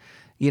then,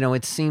 you know,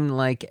 it seemed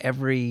like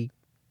everybody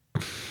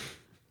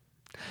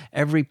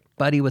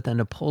with a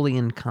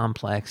Napoleon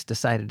complex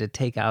decided to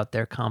take out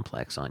their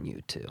complex on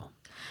you too.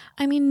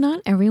 I mean,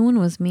 not everyone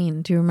was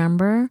mean. Do you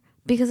remember?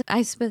 Because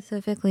I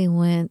specifically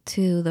went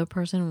to the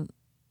person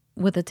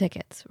with the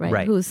tickets,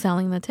 right? Who's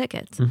selling the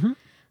tickets. Mm-hmm.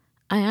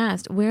 I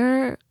asked,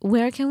 where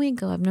can we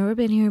go? I've never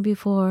been here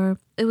before.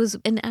 It was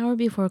an hour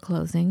before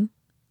closing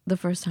the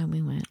first time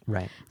we went.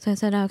 Right. So I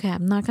said, okay,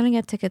 I'm not going to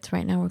get tickets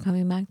right now. We're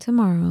coming back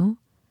tomorrow.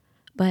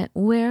 But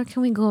where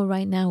can we go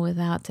right now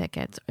without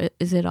tickets?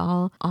 Is it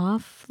all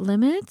off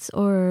limits,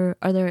 or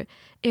are there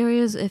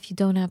areas if you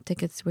don't have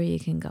tickets where you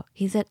can go?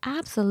 He said,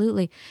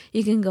 absolutely.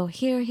 You can go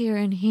here, here,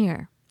 and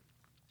here.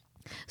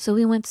 So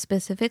we went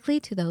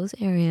specifically to those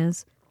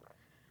areas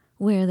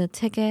where the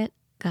ticket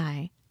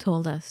guy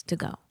told us to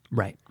go.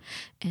 Right.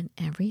 And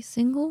every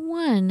single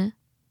one,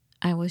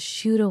 I was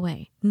shooed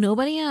away.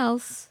 Nobody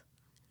else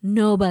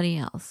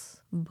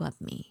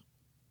but me.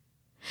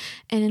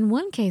 And in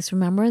one case,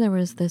 remember, there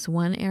was this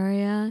one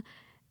area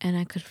and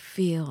I could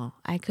feel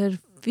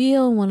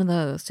one of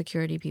those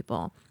security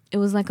people. It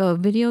was like a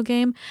video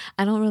game.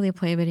 I don't really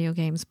play video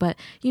games, but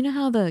you know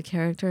how the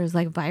character is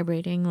like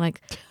vibrating,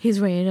 like he's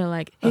ready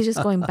to he's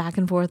just going back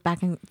and forth,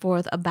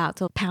 about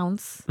to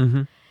pounce.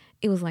 Mm-hmm.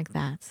 It was like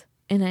that.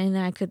 And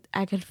I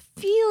could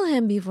feel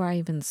him before I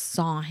even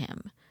saw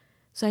him.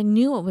 So I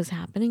knew what was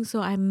happening.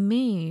 So I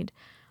made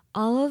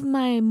all of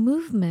my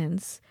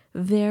movements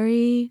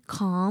very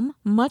calm,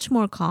 much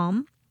more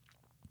calm,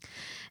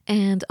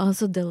 and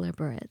also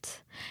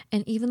deliberate.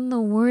 And even the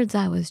words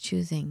I was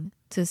choosing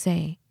to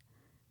say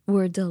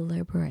were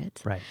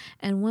deliberate. Right.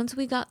 And once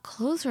we got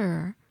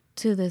closer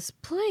to this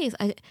place,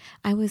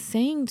 I was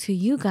saying to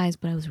you guys,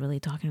 but I was really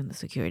talking to the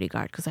security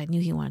guard because I knew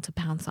he wanted to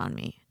pounce on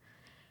me.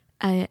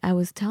 I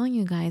was telling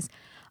you guys,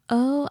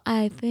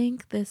 I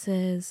think this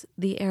is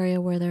the area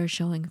where they're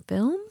showing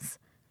films.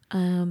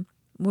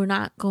 We're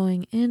not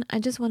going in. I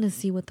just want to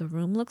see what the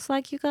room looks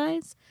like, you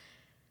guys.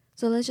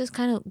 So let's just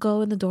kind of go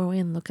in the doorway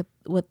and look at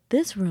what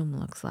this room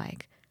looks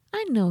like.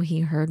 I know he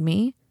heard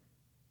me.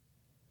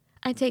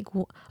 And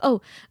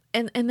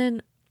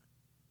then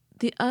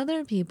the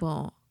other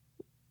people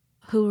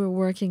who were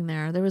working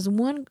there was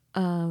one,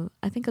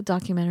 I think a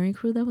documentary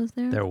crew that was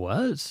there. There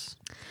was.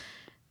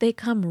 They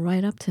come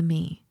right up to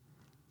me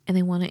and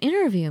they want to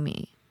interview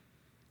me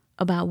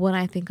about what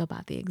I think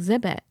about the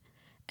exhibit.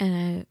 And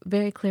I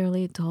very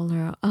clearly told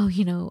her,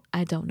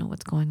 I don't know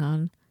what's going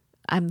on.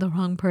 I'm the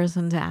wrong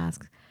person to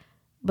ask.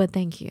 But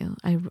thank you.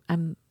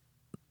 I'm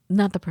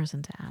not the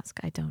person to ask.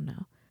 I don't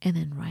know. And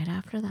then right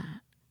after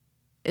that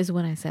is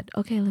when I said,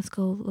 okay, let's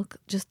go look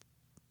just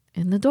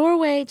in the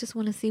doorway. Just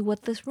want to see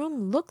what this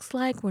room looks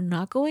like. We're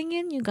not going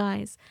in, you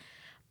guys.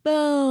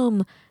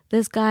 Boom.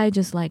 This guy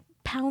just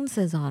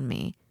pounces on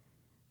me.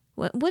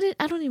 I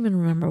don't even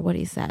remember what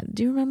he said.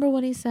 Do you remember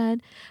what he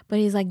said? But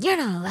he's like, you're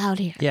not allowed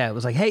here. Yeah, it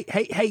was like,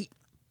 hey.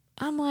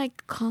 I'm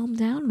like, calm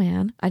down,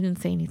 man. I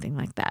didn't say anything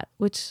like that,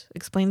 which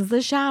explains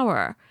the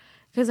shower.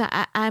 Because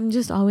I'm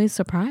just always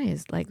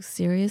surprised.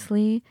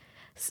 Seriously,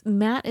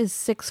 Matt is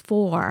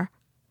 6'4".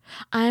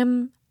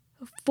 I'm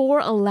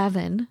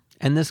 4'11".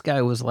 And this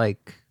guy was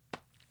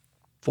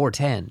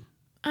 4'10".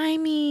 I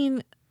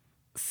mean,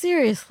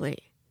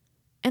 seriously.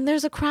 And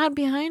there's a crowd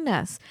behind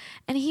us.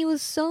 And he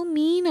was so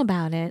mean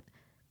about it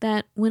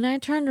that when I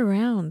turned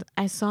around,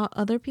 I saw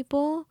other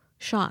people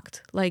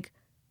shocked.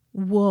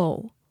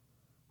 Whoa,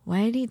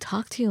 why did he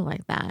talk to you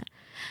like that?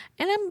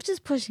 And I'm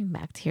just pushing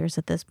back tears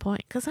at this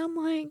point because I'm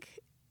like,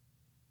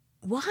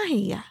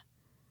 why?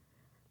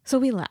 So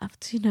we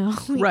left,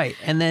 Right.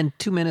 And then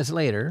 2 minutes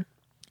later,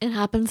 it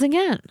happens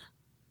again.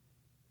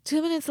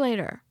 2 minutes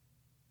later.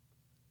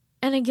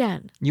 And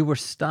again, you were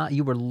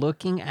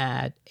looking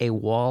at a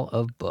wall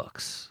of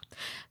books.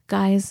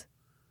 Guys,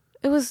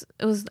 it was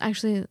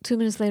actually 2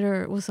 minutes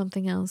later was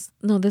something else.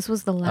 No, this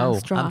was the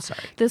last straw. I'm sorry.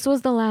 This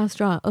was the last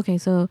straw. Okay,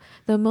 so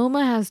the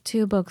MoMA has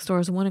 2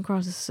 bookstores, one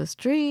across the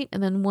street,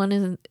 and then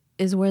one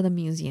is where the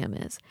museum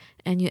is.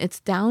 And it's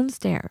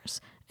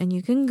downstairs. And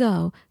you can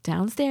go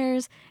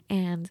downstairs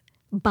and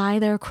buy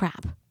their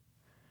crap.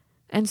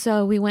 And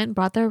so we went and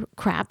brought their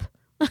crap.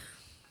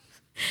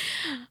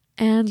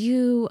 And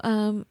you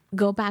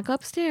go back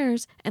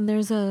upstairs, and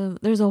there's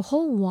a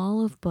whole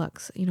wall of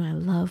books. I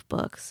love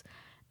books.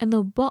 And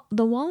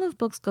the wall of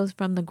books goes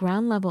from the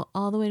ground level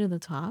all the way to the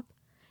top.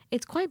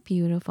 It's quite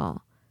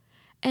beautiful.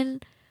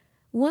 And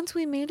once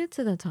we made it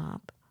to the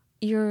top,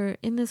 you're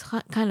in this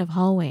kind of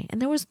hallway.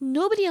 And there was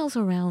nobody else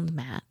around,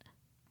 Matt,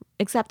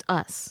 except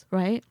us,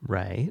 right?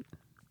 Right.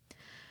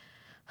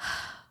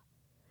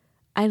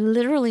 I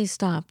literally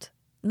stopped.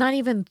 Not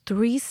even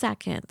 3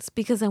 seconds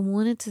because I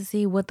wanted to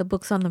see what the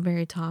books on the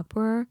very top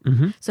were.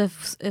 Mm-hmm. So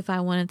if I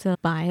wanted to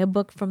buy a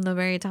book from the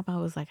very top, I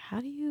was like,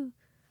 how do you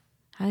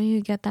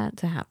get that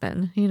to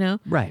happen?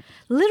 Right.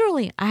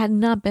 Literally, I had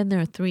not been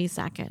there 3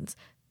 seconds.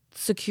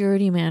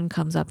 Security man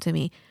comes up to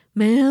me,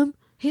 ma'am.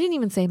 He didn't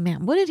even say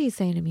ma'am. What did he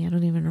say to me? I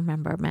don't even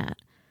remember,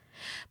 Matt.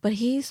 But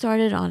he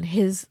started on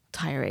his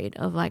tirade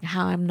of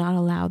how I'm not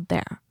allowed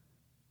there.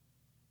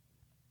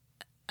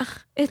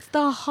 It's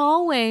the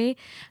hallway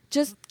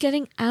just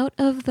getting out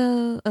of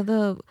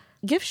the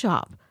gift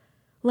shop.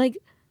 It's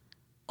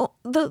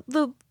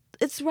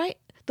right.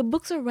 the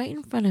books are right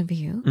in front of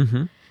you.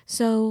 Mm-hmm.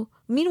 So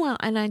meanwhile,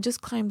 and I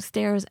just climbed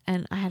stairs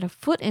and I had a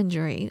foot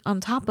injury on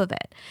top of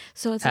it.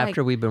 So it's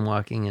After we've been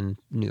walking in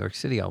New York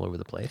City all over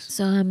the place.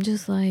 So I'm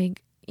just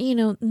like,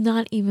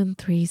 not even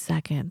 3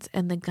 seconds.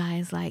 And the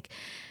guy's like,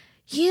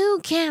 you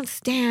can't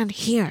stand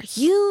here.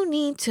 You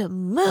need to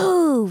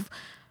move.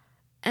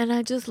 And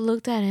I just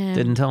looked at him.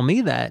 Didn't tell me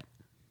that.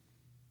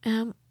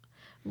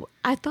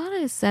 I thought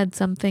I said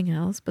something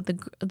else, but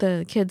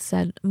the kid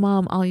said,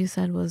 Mom, all you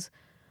said was,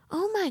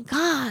 oh my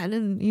God.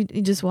 And you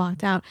just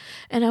walked out.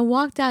 And I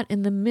walked out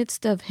in the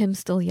midst of him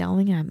still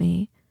yelling at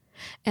me.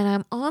 And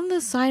I'm on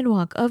the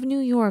sidewalk of New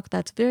York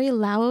that's very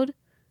loud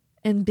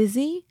and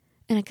busy.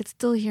 And I could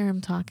still hear him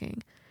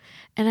talking.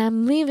 And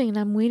I'm leaving and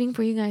I'm waiting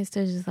for you guys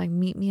to just like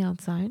meet me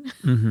outside.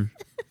 Mm-hmm.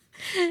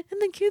 And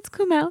the kids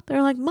come out.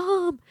 They're like,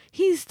 Mom,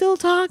 he's still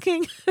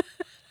talking.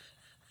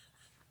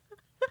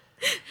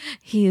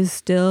 He is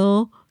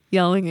still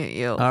yelling at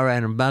you. All right,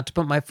 I'm about to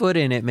put my foot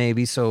in it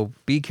maybe, so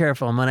be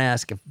careful. I'm going to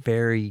ask a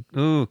very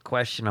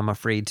question I'm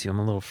afraid to. I'm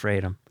a little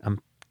afraid.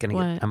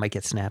 I might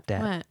get snapped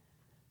at. What?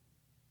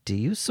 Do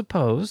you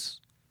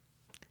suppose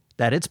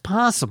that it's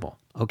possible?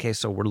 Okay,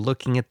 so we're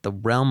looking at the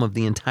realm of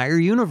the entire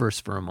universe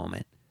for a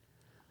moment.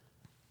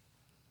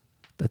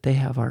 That they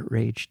have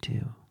ARTRAGE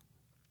too.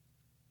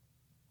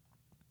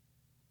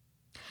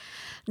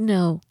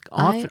 No.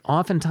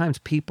 Oftentimes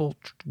people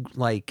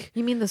like...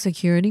 You mean the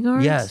security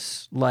guards?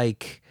 Yes.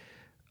 Like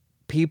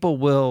people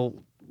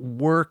will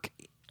work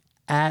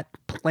at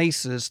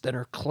places that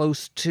are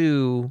close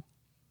to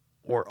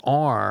or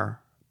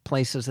are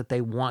places that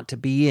they want to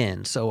be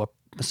in. So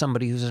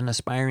somebody who's an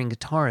aspiring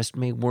guitarist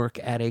may work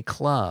at a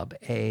club,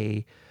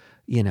 I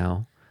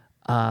become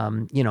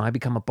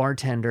a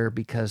bartender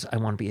because I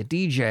want to be a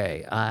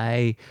DJ.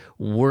 I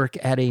work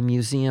at a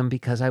museum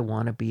because I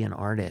want to be an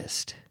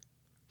artist.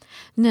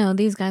 No,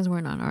 these guys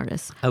were not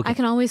artists. Okay. I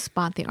can always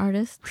spot the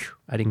artist.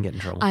 I didn't get in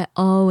trouble. I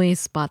always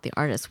spot the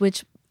artist,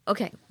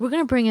 okay, we're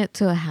going to bring it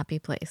to a happy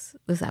place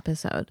this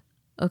episode,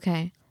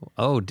 okay?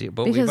 Oh,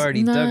 but we've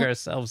already dug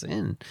ourselves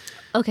in.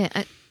 Okay,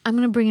 I'm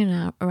going to bring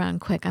it around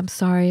quick. I'm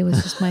sorry, it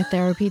was just my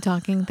therapy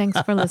talking. Thanks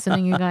for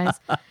listening, you guys.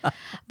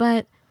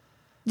 But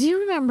do you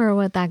remember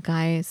what that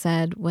guy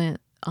said when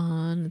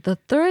on the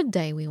third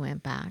day we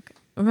went back?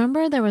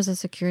 Remember there was a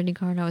security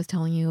guard I was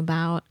telling you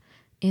about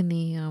in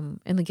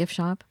the gift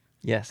shop?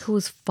 Yes. Who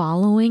was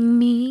following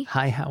me?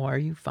 Hi, how are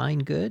you? Fine,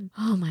 good?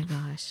 Oh my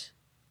gosh.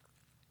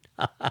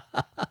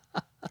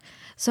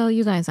 So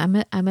you guys, I'm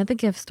at the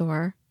gift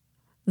store.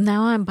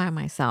 Now I'm by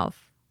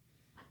myself.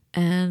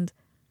 And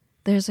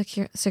there's a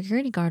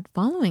security guard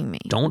following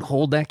me. Don't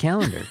hold that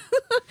calendar.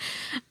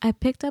 I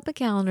picked up a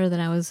calendar that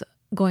I was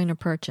going to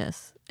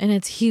purchase. And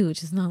it's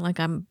huge. It's not like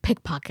I'm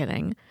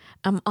pickpocketing.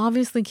 I'm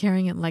obviously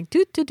carrying it like,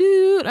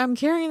 doot. I'm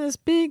carrying this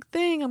big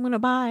thing I'm going to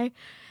buy.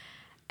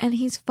 And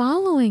he's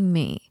following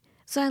me.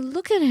 So I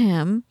look at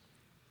him.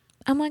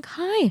 I'm like,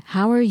 hi,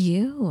 how are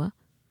you?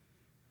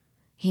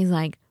 He's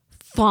like,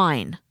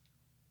 fine.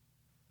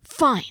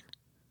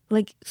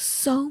 Like,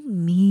 so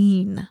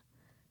mean.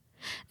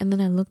 And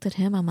then I looked at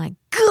him. I'm like,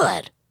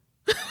 good.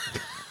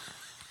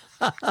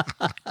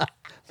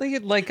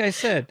 Like I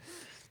said,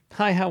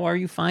 hi, how are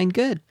you? Fine,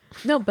 good.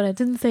 No, but I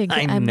didn't say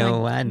good. I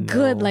know.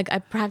 Good. Like, I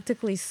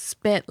practically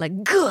spit,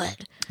 like,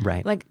 good.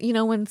 Right. Like,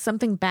 when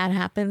something bad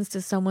happens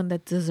to someone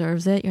that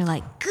deserves it, you're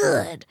like,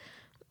 good.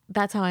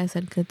 That's how I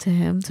said good to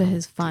him, to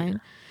his fine.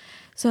 Dear.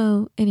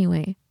 So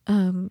anyway,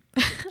 I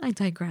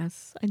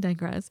digress.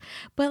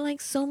 But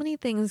like so many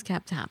things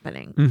kept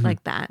happening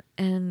like that,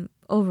 and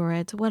over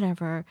it,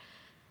 whatever.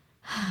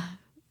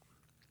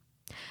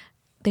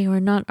 They were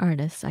not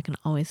artists. I can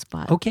always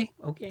spot. Okay.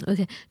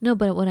 No,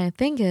 but what I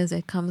think is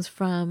it comes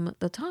from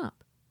the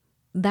top.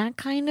 That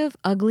kind of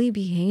ugly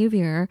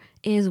behavior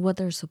is what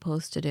they're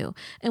supposed to do.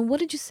 And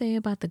what did you say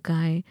about the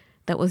guy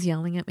that was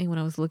yelling at me when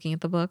I was looking at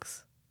the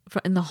books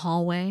in the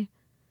hallway?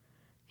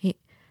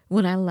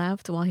 When I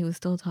left while he was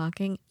still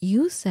talking,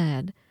 you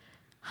said,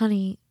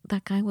 honey,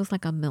 that guy was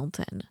like a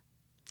Milton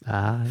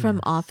from yes.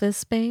 Office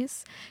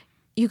Space.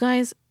 You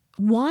guys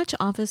watch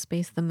Office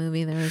Space, the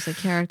movie. There is a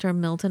character,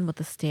 Milton, with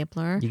a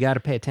stapler. You got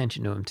to pay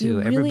attention to him,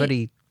 too.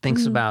 Everybody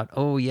thinks about,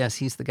 oh, yes,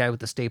 he's the guy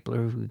with the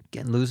stapler who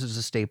loses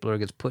a stapler,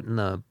 gets put in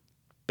the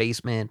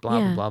basement,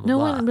 blah, blah, blah, blah. No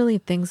one really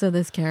thinks of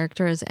this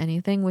character as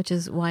anything, which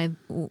is why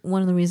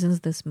one of the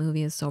reasons this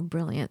movie is so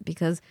brilliant,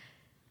 because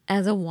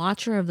as a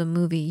watcher of the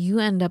movie, you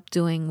end up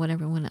doing what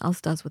everyone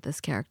else does with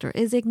this character,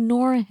 is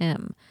ignore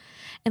him.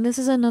 And this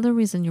is another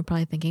reason you're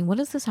probably thinking, what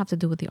does this have to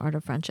do with the art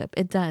of friendship?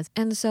 It does.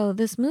 And so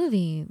this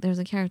movie, there's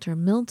a character,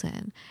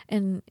 Milton,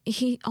 and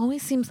he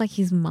always seems like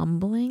he's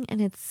mumbling,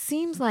 and it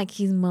seems like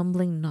he's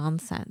mumbling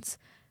nonsense.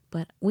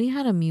 But we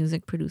had a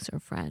music producer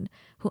friend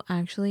who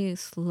actually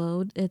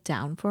slowed it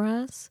down for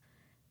us,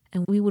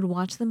 and we would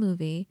watch the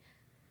movie,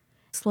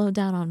 slow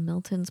down on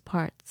Milton's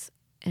parts,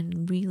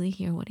 and really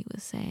hear what he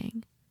was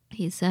saying.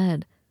 He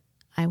said,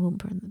 I will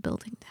burn the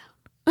building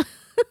down.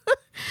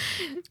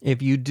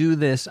 If you do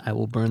this, I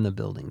will burn the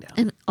building down.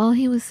 And all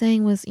he was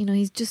saying was,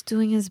 he's just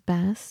doing his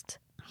best.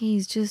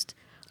 He's just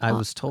I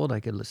was told I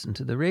could listen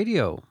to the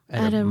radio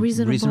at a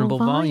reasonable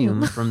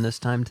volume from this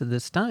time to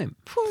this time.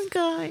 Poor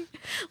guy.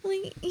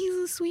 Like, he's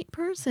a sweet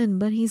person,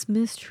 but he's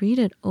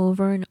mistreated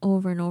over and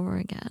over and over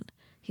again.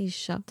 He's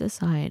shoved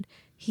aside.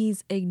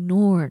 He's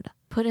ignored,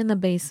 put in the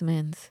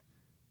basement,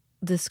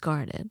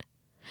 discarded.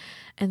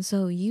 And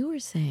so you were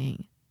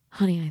saying,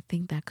 honey, I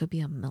think that could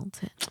be a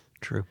Milton.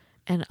 True.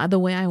 And the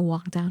way I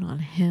walked out on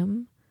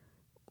him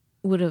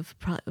would have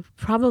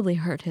probably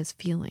hurt his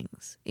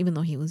feelings, even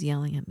though he was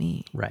yelling at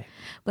me. Right.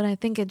 But I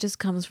think it just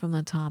comes from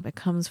the top. It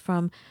comes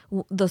from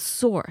the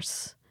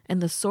source. And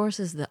the source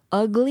is the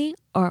ugly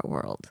art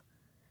world.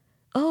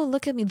 Oh,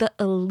 look at me. The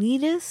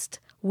elitist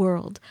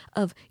world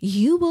of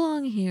you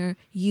belong here,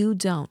 you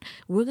don't.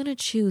 We're going to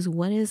choose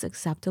what is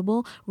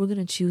acceptable. We're going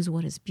to choose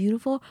what is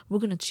beautiful. We're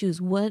going to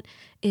choose what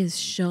is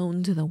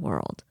shown to the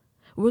world.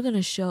 We're going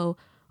to show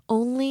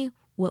only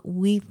what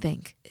we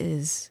think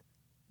is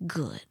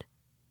good.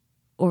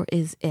 Or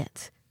is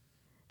it?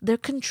 They're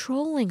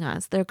controlling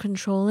us. They're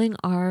controlling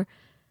our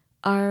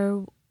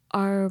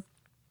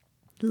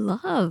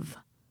love,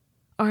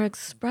 our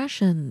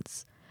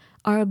expressions,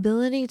 our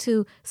ability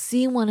to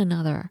see one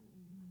another.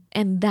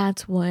 And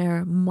that's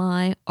where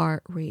my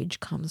art rage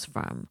comes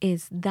from,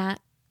 is that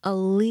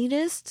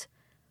elitist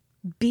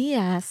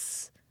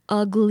BS,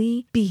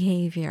 ugly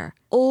behavior,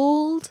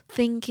 old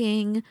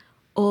thinking,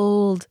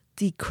 old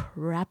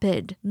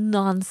decrepit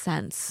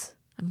nonsense.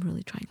 I'm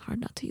really trying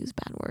hard not to use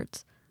bad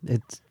words.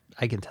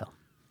 I can tell.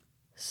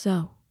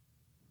 So,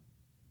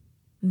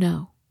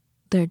 no,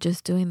 they're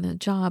just doing the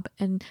job,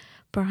 and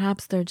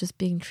perhaps they're just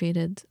being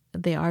treated,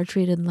 they are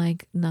treated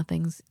like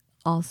nothing's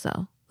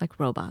also, like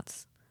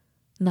robots,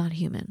 not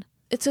human.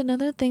 It's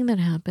another thing that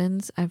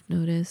happens, I've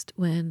noticed,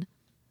 when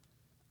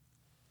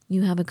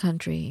you have a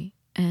country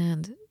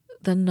and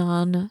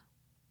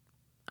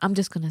I'm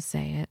just going to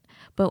say it,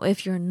 but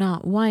if you're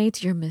not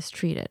white, you're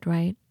mistreated,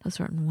 right? A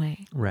certain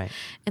way. Right.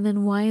 And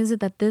then why is it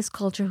that this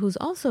culture, who's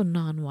also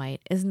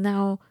non-white, is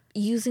now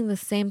using the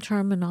same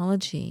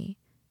terminology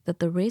that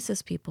the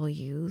racist people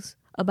use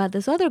about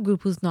this other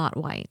group who's not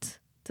white?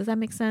 Does that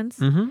make sense?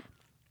 Mm-hmm.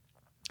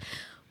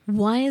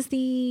 Why is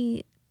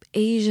the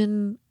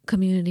Asian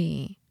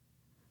community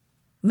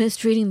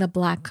mistreating the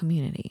black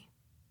community?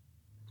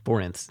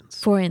 For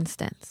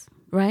instance.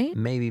 Right?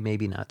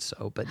 Maybe not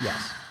so, but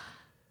yes.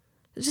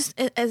 Just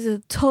as a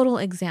total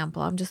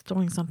example, I'm just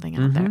throwing something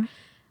out there.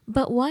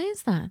 But why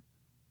is that?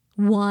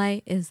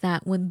 Why is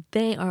that when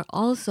they are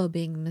also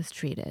being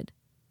mistreated?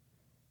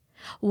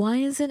 Why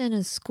is it in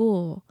a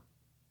school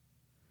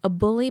a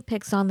bully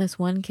picks on this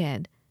one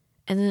kid,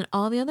 and then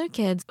all the other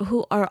kids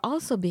who are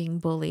also being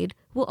bullied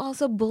will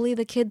also bully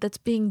the kid that's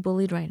being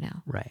bullied right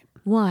now? Right.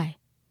 Why?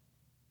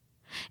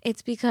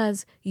 It's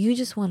because you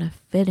just want to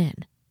fit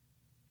in.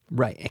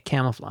 Right. A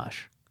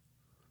camouflage.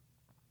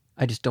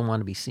 I just don't want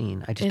to be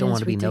seen. I just don't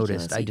want to be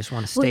noticed. I just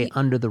want to stay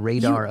under the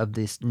radar of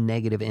this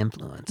negative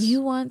influence.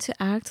 You want to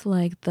act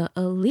like the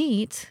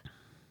elite,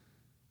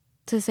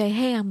 to say,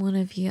 "Hey, I'm one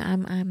of you.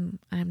 I'm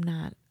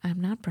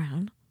not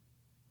brown.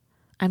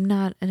 I'm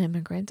not an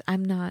immigrant.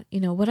 I'm not,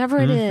 whatever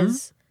it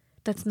is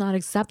that's not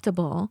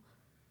acceptable."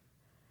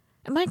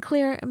 Am I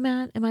clear,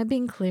 Matt? Am I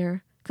being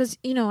clear? Because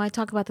I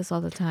talk about this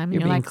all the time.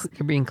 You're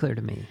being clear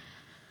to me.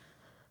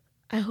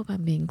 I hope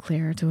I'm being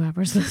clear to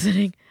whoever's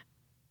listening.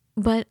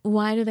 But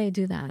why do they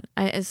do that?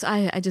 I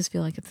just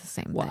feel like it's the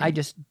same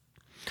thing.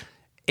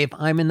 If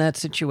I'm in that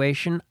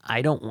situation,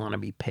 I don't want to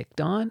be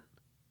picked on.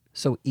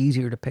 So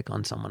easier to pick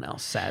on someone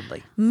else,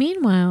 sadly.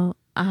 Meanwhile,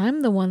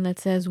 I'm the one that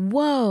says,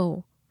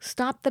 whoa,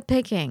 stop the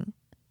picking.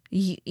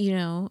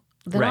 Then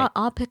right.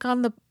 I'll pick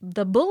on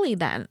the bully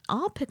then.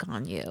 I'll pick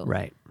on you.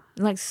 Right.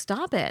 Like,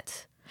 stop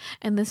it.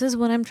 And this is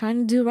what I'm trying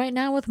to do right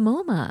now with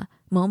MOMA.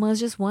 MOMA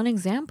is just one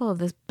example of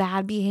this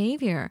bad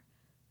behavior.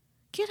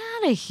 Get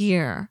out of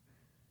here.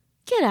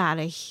 Get out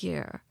of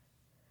here.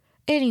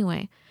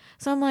 Anyway,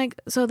 so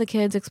the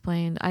kids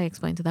I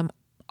explained to them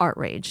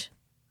ARTRAGE.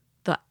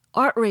 The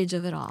ARTRAGE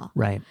of it all.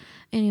 Right.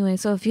 Anyway,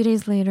 so a few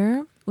days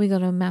later, we go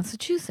to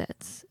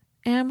Massachusetts.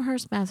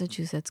 Amherst,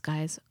 Massachusetts,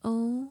 guys.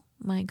 Oh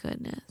my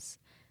goodness.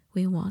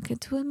 We walk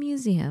into a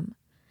museum.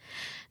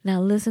 Now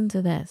listen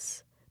to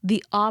this.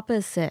 The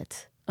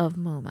opposite of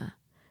MOMA.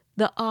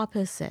 The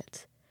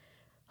opposite.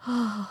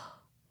 Oh,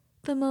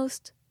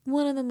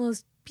 one of the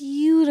most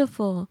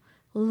beautiful,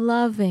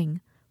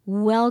 loving,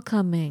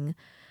 welcoming,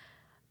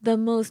 the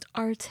most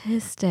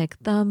artistic,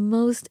 the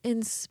most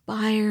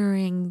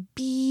inspiring,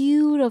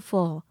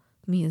 beautiful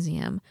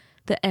museum,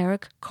 the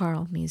Eric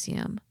Carle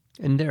Museum.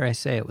 And dare I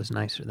say it was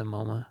nicer than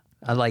MoMA?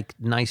 I like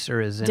nicer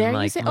as in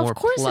more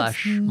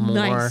plush,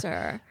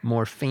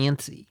 more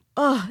fancy.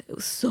 Oh, it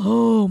was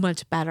so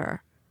much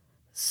better.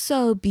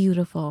 So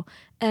beautiful.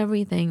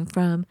 Everything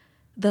from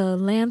the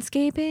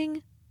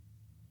landscaping,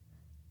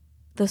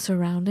 the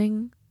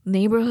surrounding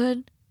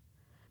neighborhood,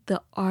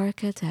 the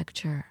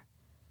architecture.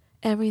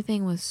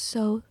 Everything was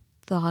so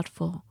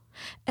thoughtful.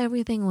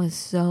 Everything was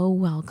so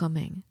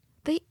welcoming.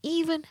 They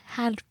even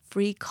had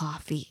free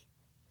coffee,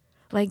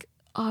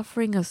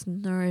 offering us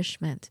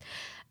nourishment.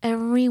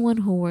 Everyone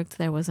who worked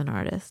there was an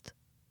artist.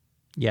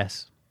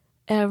 Yes.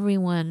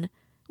 Everyone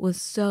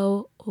was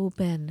so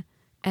open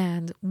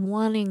and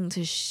wanting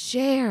to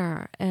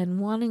share and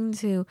wanting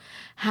to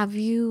have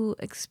you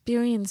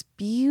experience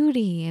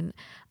beauty and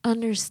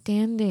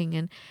understanding.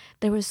 And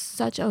there was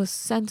such a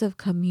sense of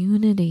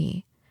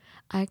community.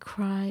 I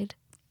cried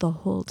the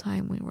whole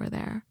time we were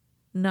there.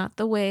 Not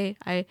the way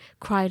I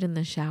cried in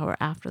the shower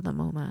after the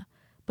MoMA,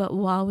 but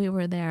while we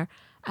were there,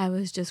 I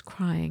was just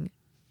crying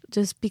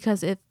just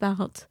because it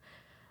felt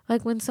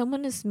like when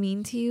someone is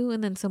mean to you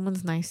and then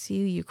someone's nice to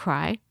you, you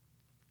cry.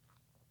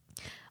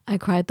 I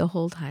cried the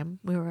whole time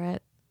we were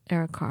at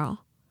Eric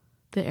Carle,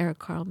 the Eric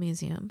Carle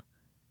Museum.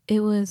 It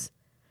was,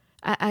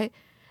 and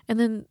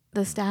then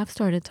the staff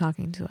started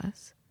talking to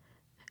us.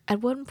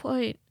 At one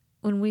point,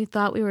 when we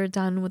thought we were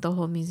done with the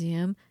whole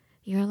museum,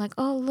 you're like,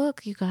 oh,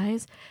 look, you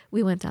guys.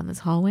 We went down this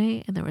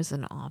hallway and there was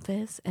an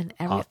office and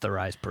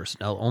authorized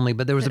personnel only,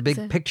 but there was a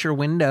big picture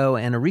window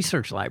and a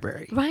research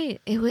library. Right.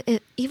 I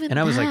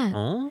was like,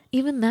 oh?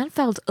 Even that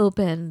felt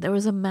open. There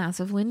was a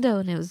massive window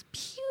and it was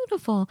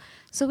beautiful.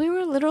 So we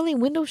were literally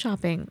window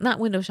shopping. Not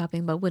window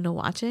shopping, but window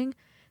watching.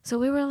 So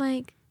we were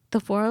like, the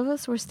four of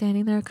us were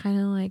standing there kind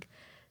of like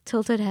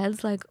tilted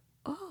heads like,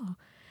 oh.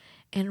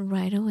 And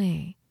right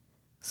away,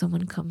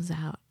 someone comes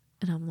out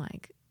and I'm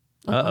like,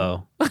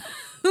 uh-oh.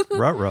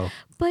 Ruh-roh.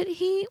 But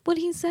what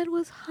he said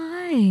was,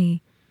 hi,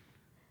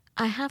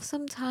 I have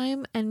some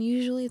time and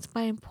usually it's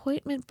by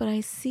appointment, but I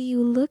see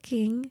you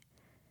looking.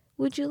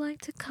 Would you like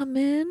to come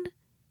in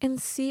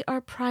and see our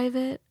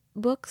private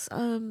books,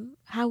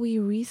 how we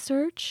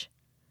research?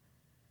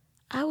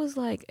 I was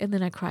like, and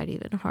then I cried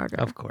even harder.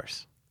 Of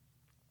course.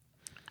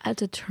 I had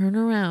to turn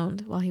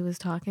around while he was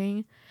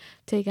talking,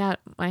 take out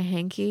my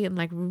hanky and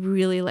like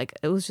really like,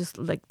 it was just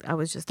like, I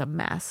was just a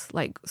mess,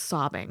 like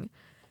sobbing.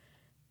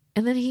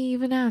 And then he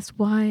even asked,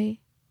 why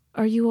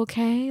are you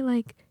okay?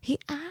 Like he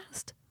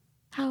asked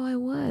how I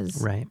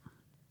was. Right.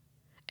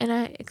 And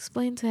I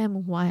explained to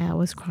him why I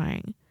was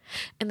crying.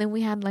 And then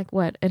we had like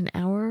an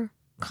hour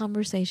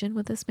conversation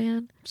with this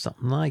man.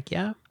 Something like,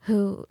 yeah.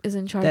 Who is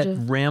in charge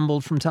of. That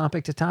rambled from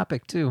topic to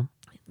topic too.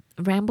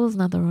 Ramble's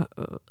not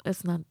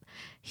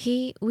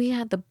we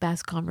had the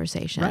best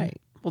conversation. Right.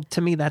 Well,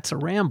 to me, that's a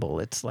ramble.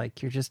 It's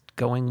like you're just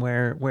going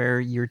where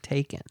you're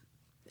taken.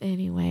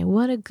 Anyway,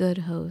 what a good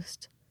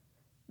host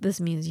this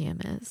museum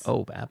is.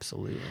 Oh,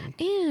 absolutely.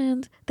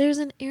 And there's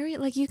an area,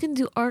 like you can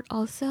do art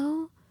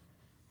also.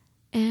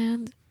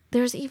 And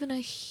there's even a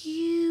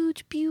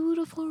huge,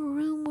 beautiful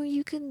room where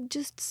you can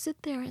just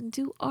sit there and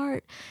do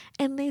art.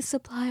 And they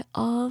supply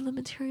all the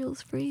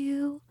materials for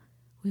you.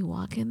 We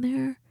walk in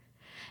there.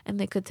 And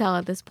they could tell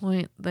at this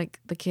point, like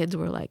the kids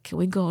were like, can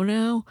we go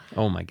now?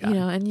 Oh my God. You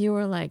know, and you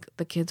were like,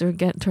 the kids are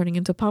turning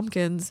into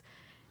pumpkins.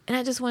 And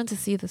I just wanted to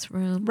see this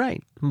room.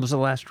 Right. It was the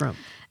last room.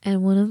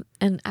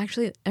 And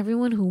actually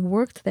everyone who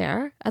worked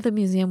there at the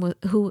museum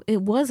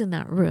was in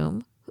that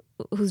room,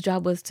 whose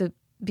job was to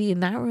be in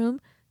that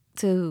room,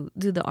 to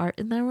do the art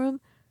in that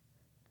room.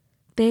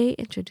 They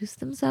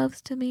introduced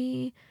themselves to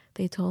me.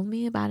 They told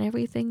me about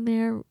everything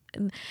there.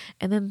 And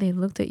then they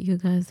looked at you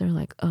guys. They're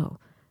like, oh,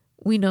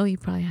 we know you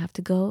probably have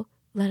to go.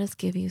 Let us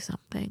give you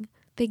something.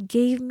 They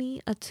gave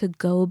me a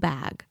to-go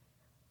bag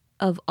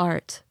of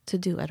art to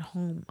do at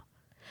home.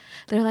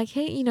 They're like,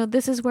 hey, you know,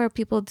 this is where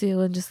people do,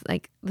 and just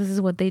like, this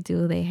is what they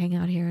do. They hang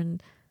out here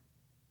and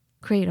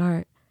create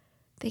art.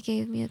 They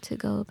gave me a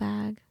to-go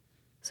bag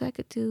so I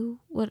could do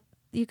what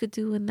you could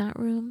do in that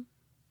room.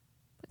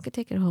 I could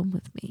take it home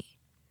with me.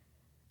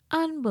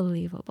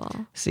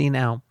 Unbelievable. See,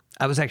 now,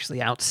 I was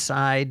actually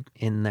outside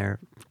in their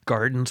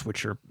gardens,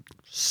 which are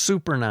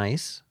super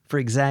nice for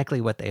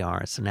exactly what they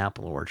are. It's an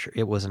apple orchard.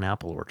 It was an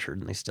apple orchard,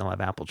 and they still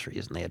have apple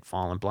trees, and they had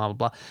fallen, blah, blah,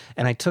 blah.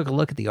 And I took a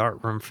look at the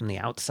art room from the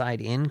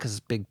outside in because it's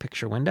a big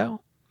picture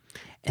window.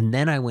 And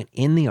then I went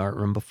in the art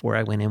room before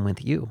I went in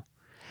with you.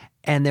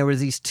 And there was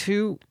these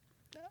two,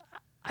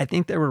 I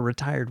think they were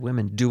retired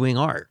women doing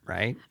art,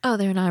 right? Oh,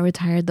 they're not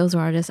retired. Those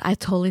are artists. I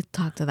totally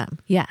talked to them.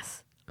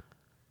 Yes.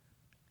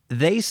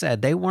 They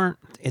said they weren't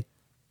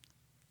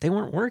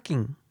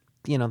working.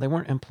 You know, they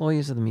weren't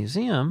employees of the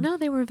museum. No,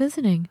 they were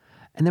visiting.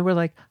 And they were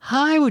like,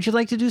 hi, would you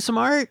like to do some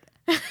art?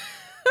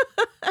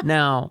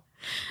 Now,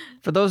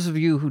 for those of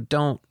you who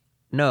don't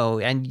know,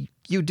 and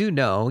you do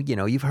know, you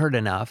know, you've heard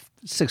enough,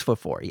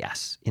 6'4",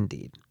 yes,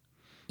 indeed.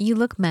 You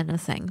look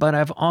menacing. But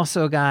I've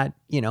also got,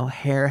 you know,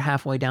 hair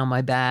halfway down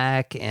my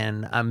back,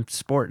 and I'm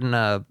sporting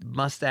a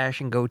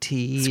mustache and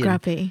goatee.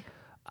 Scruffy.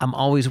 I'm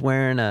always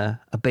wearing a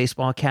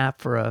baseball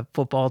cap for a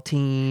football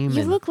team.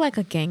 You look like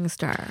a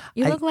gangster.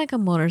 You look like a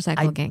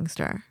motorcycle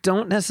gangster.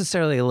 Don't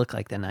necessarily look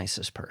like the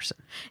nicest person.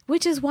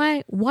 Which is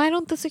why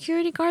don't the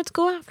security guards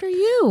go after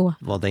you?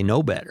 Well, they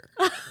know better.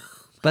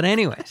 But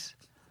anyways,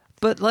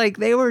 like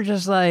they were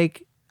just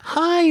like,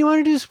 hi, you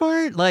want to do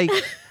sport? Like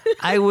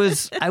I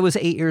was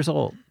 8 years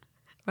old.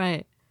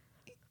 Right.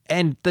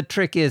 And the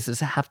trick is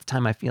half the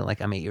time I feel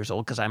like I'm 8 years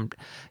old because I'm,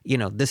 you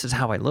know, this is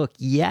how I look.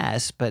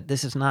 Yes, but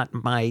this is not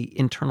my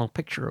internal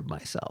picture of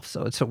myself.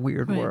 So it's a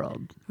weird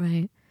world.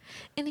 Right.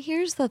 And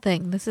here's the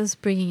thing. This is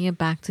bringing it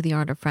back to the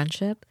art of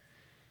friendship.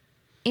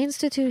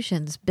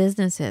 institutions,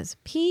 businesses,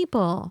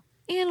 people,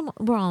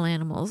 we're all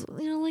animals,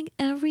 like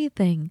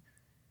everything.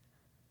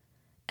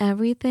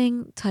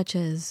 Everything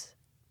touches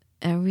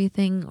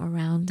everything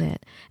around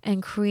it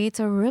and creates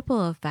a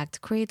ripple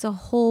effect, creates a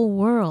whole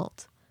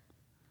world.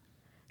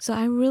 So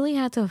I really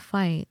had to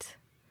fight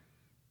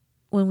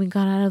when we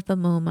got out of the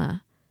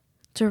MOMA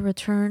to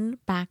return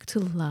back to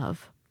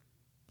love.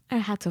 I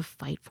had to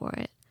fight for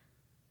it.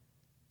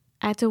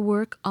 I had to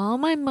work all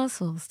my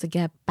muscles to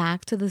get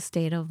back to the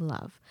state of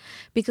love.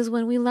 Because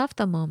when we left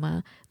the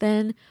MOMA,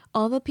 then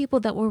all the people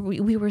that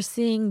we were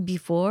seeing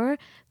before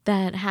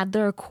that had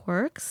their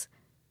quirks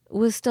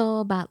was still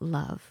about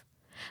love.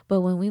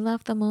 But when we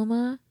left the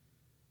MOMA,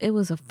 it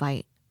was a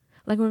fight.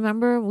 Like,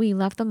 remember, we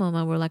left the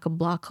MOMA. We're like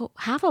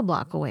half a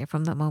block away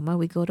from the MOMA.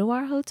 We go to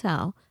our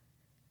hotel,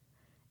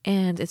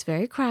 and it's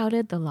very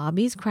crowded. The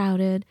lobby's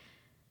crowded.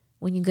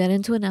 When you get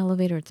into an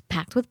elevator, it's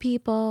packed with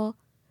people.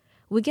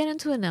 We get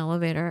into an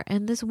elevator,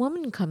 and this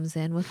woman comes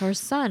in with her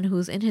son,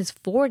 who's in his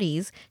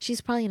 40s.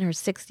 She's probably in her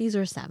 60s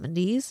or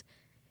 70s.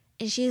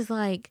 And she's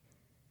like,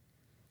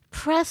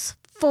 press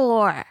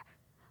 4.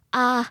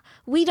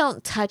 We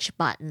don't touch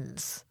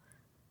buttons.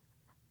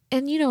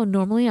 And,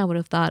 normally I would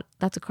have thought,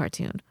 that's a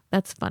cartoon.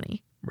 That's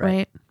funny,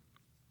 right?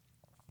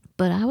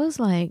 But I was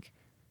like,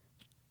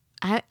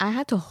 I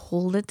had to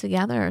hold it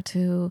together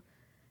to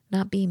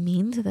not be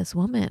mean to this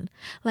woman.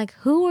 Like,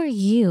 who are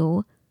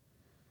you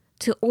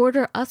to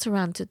order us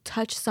around to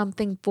touch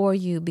something for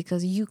you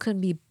because you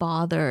couldn't be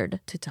bothered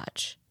to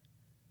touch?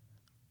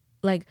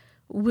 Like,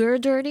 we're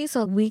dirty,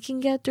 so we can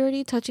get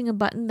dirty touching a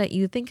button that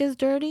you think is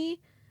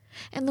dirty?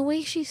 And the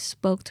way she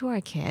spoke to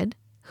our kid,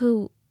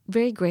 who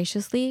very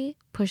graciously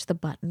pushed the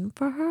button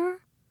for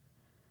her,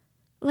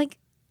 like,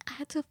 I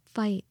had to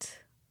fight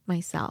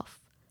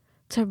myself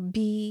to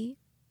be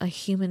a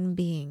human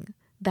being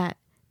that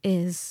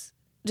is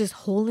just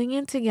holding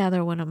it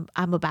together when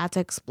I'm about to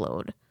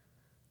explode.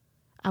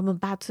 I'm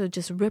about to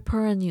just rip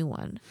her a new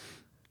one.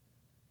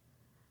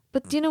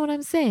 But do you know what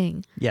I'm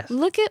saying? Yes.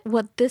 Look at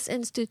what this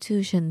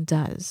institution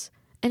does.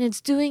 And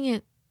it's doing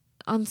it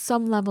on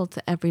some level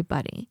to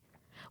everybody.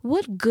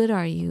 What good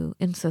are you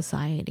in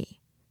society?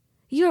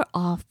 You're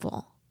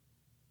awful.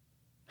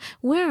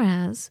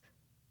 Whereas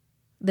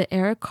the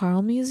Eric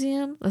Carle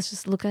Museum, let's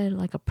just look at it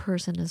like a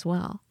person as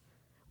well.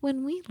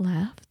 When we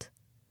left,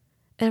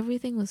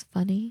 everything was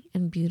funny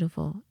and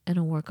beautiful and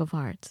a work of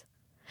art.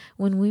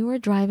 When we were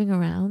driving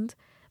around,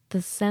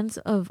 the sense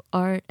of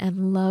art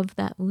and love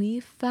that we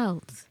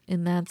felt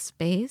in that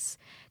space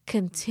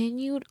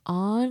continued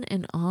on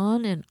and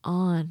on and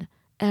on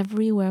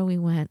everywhere we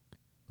went.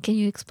 Can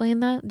you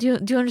explain that? Do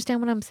you understand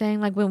what I'm saying?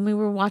 Like, when we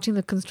were watching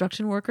the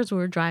construction workers, we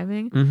were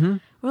driving. Mm-hmm.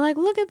 We're like,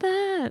 look at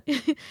that.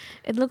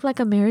 It looked like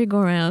a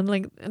merry-go-round.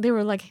 Like, they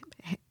were like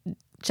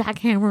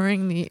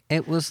jackhammering the...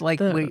 It was like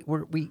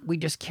we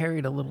just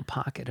carried a little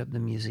pocket of the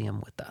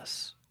museum with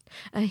us.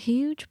 A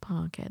huge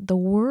pocket. The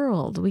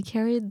world. We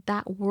carried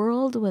that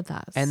world with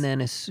us. And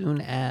then as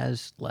soon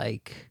as,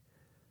 like,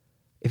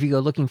 if you go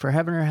looking for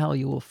heaven or hell,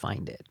 you will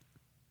find it.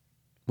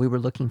 We were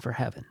looking for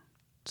heaven.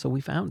 So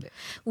we found it.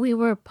 We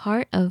were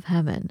part of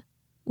heaven.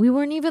 We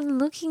weren't even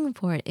looking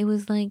for it. It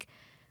was like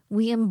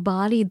we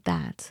embodied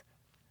that.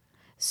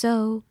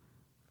 So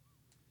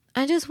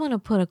I just want to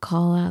put a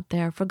call out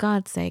there. For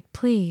God's sake,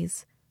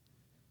 please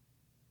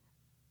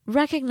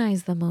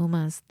recognize the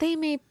MOMAs. They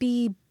may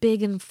be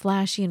big and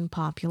flashy and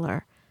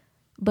popular,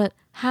 but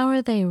how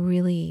are they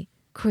really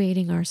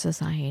creating our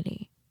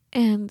society?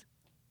 And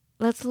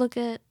let's look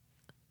at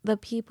the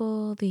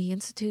people, the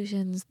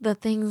institutions, the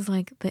things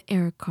like the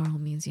Eric Carle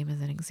Museum as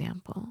an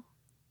example.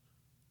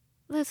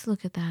 Let's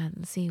look at that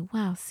and see,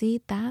 wow, see,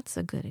 that's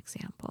a good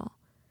example.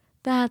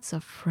 That's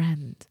a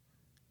friend.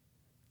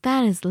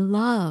 That is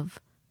love.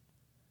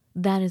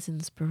 That is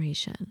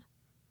inspiration.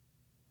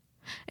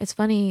 It's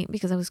funny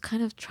because I was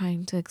kind of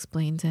trying to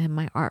explain to him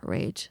my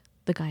ARTRAGE,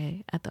 the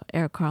guy at the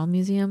Eric Carle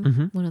Museum,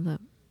 mm-hmm.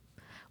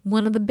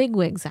 one of the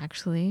bigwigs,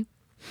 actually.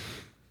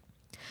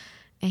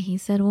 And he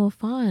said, well,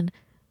 Fawn,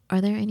 are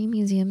there any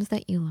museums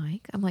that you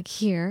like? I'm like,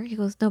 here? He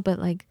goes, no, but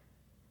like,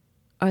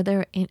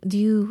 do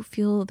you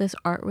feel this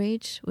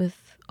ARTRAGE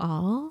with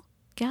all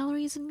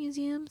galleries and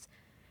museums?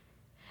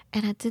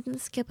 And I didn't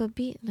skip a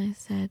beat. And I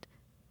said,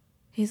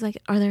 he's like,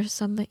 are there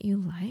some that you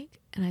like?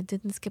 And I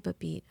didn't skip a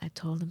beat. I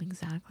told him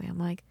exactly. I'm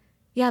like,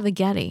 yeah, the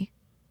Getty.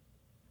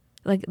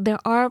 Like, there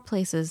are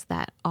places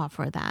that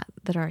offer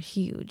that are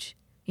huge.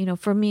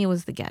 For me, it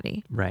was the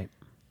Getty. Right.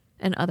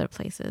 And other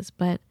places.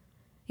 But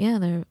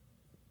yeah,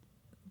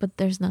 but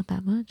there's not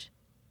that much.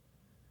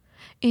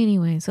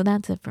 Anyway, so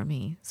that's it for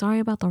me. Sorry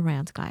about the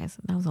rant, guys.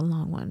 That was a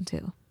long one,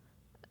 too.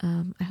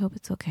 I hope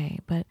it's okay.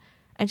 But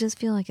I just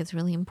feel like it's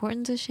really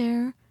important to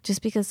share.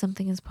 Just because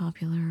something is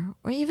popular,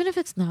 or even if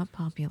it's not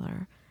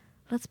popular,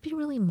 let's be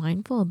really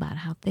mindful about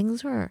how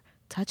things are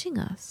touching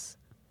us.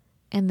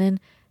 And then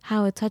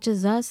how it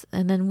touches us,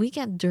 and then we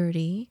get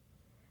dirty,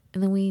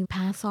 and then we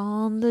pass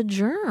on the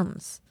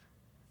germs.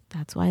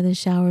 That's why the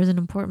shower is an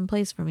important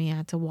place for me. I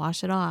had to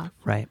wash it off.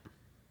 Right.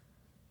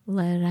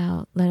 Let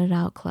it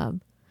out,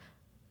 club.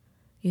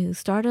 You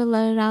start a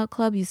Let It Out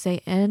club. You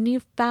say any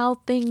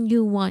foul thing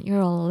you want.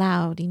 You're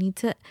allowed. You need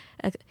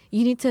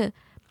to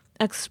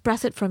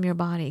express it from your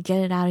body.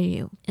 Get it out of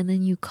you. And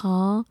then you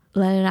call.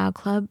 Let It Out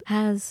club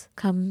has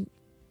come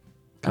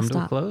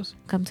to a close.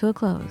 Come to a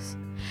close.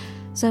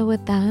 So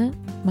with that,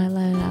 my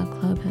Let It Out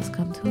club has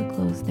come to a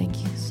close.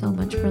 Thank you so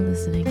much for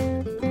listening.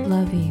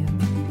 Love you.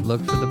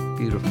 Look for the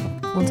beautiful.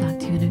 We'll talk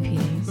to you in a few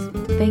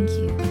days. Thank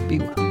you. Be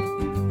well.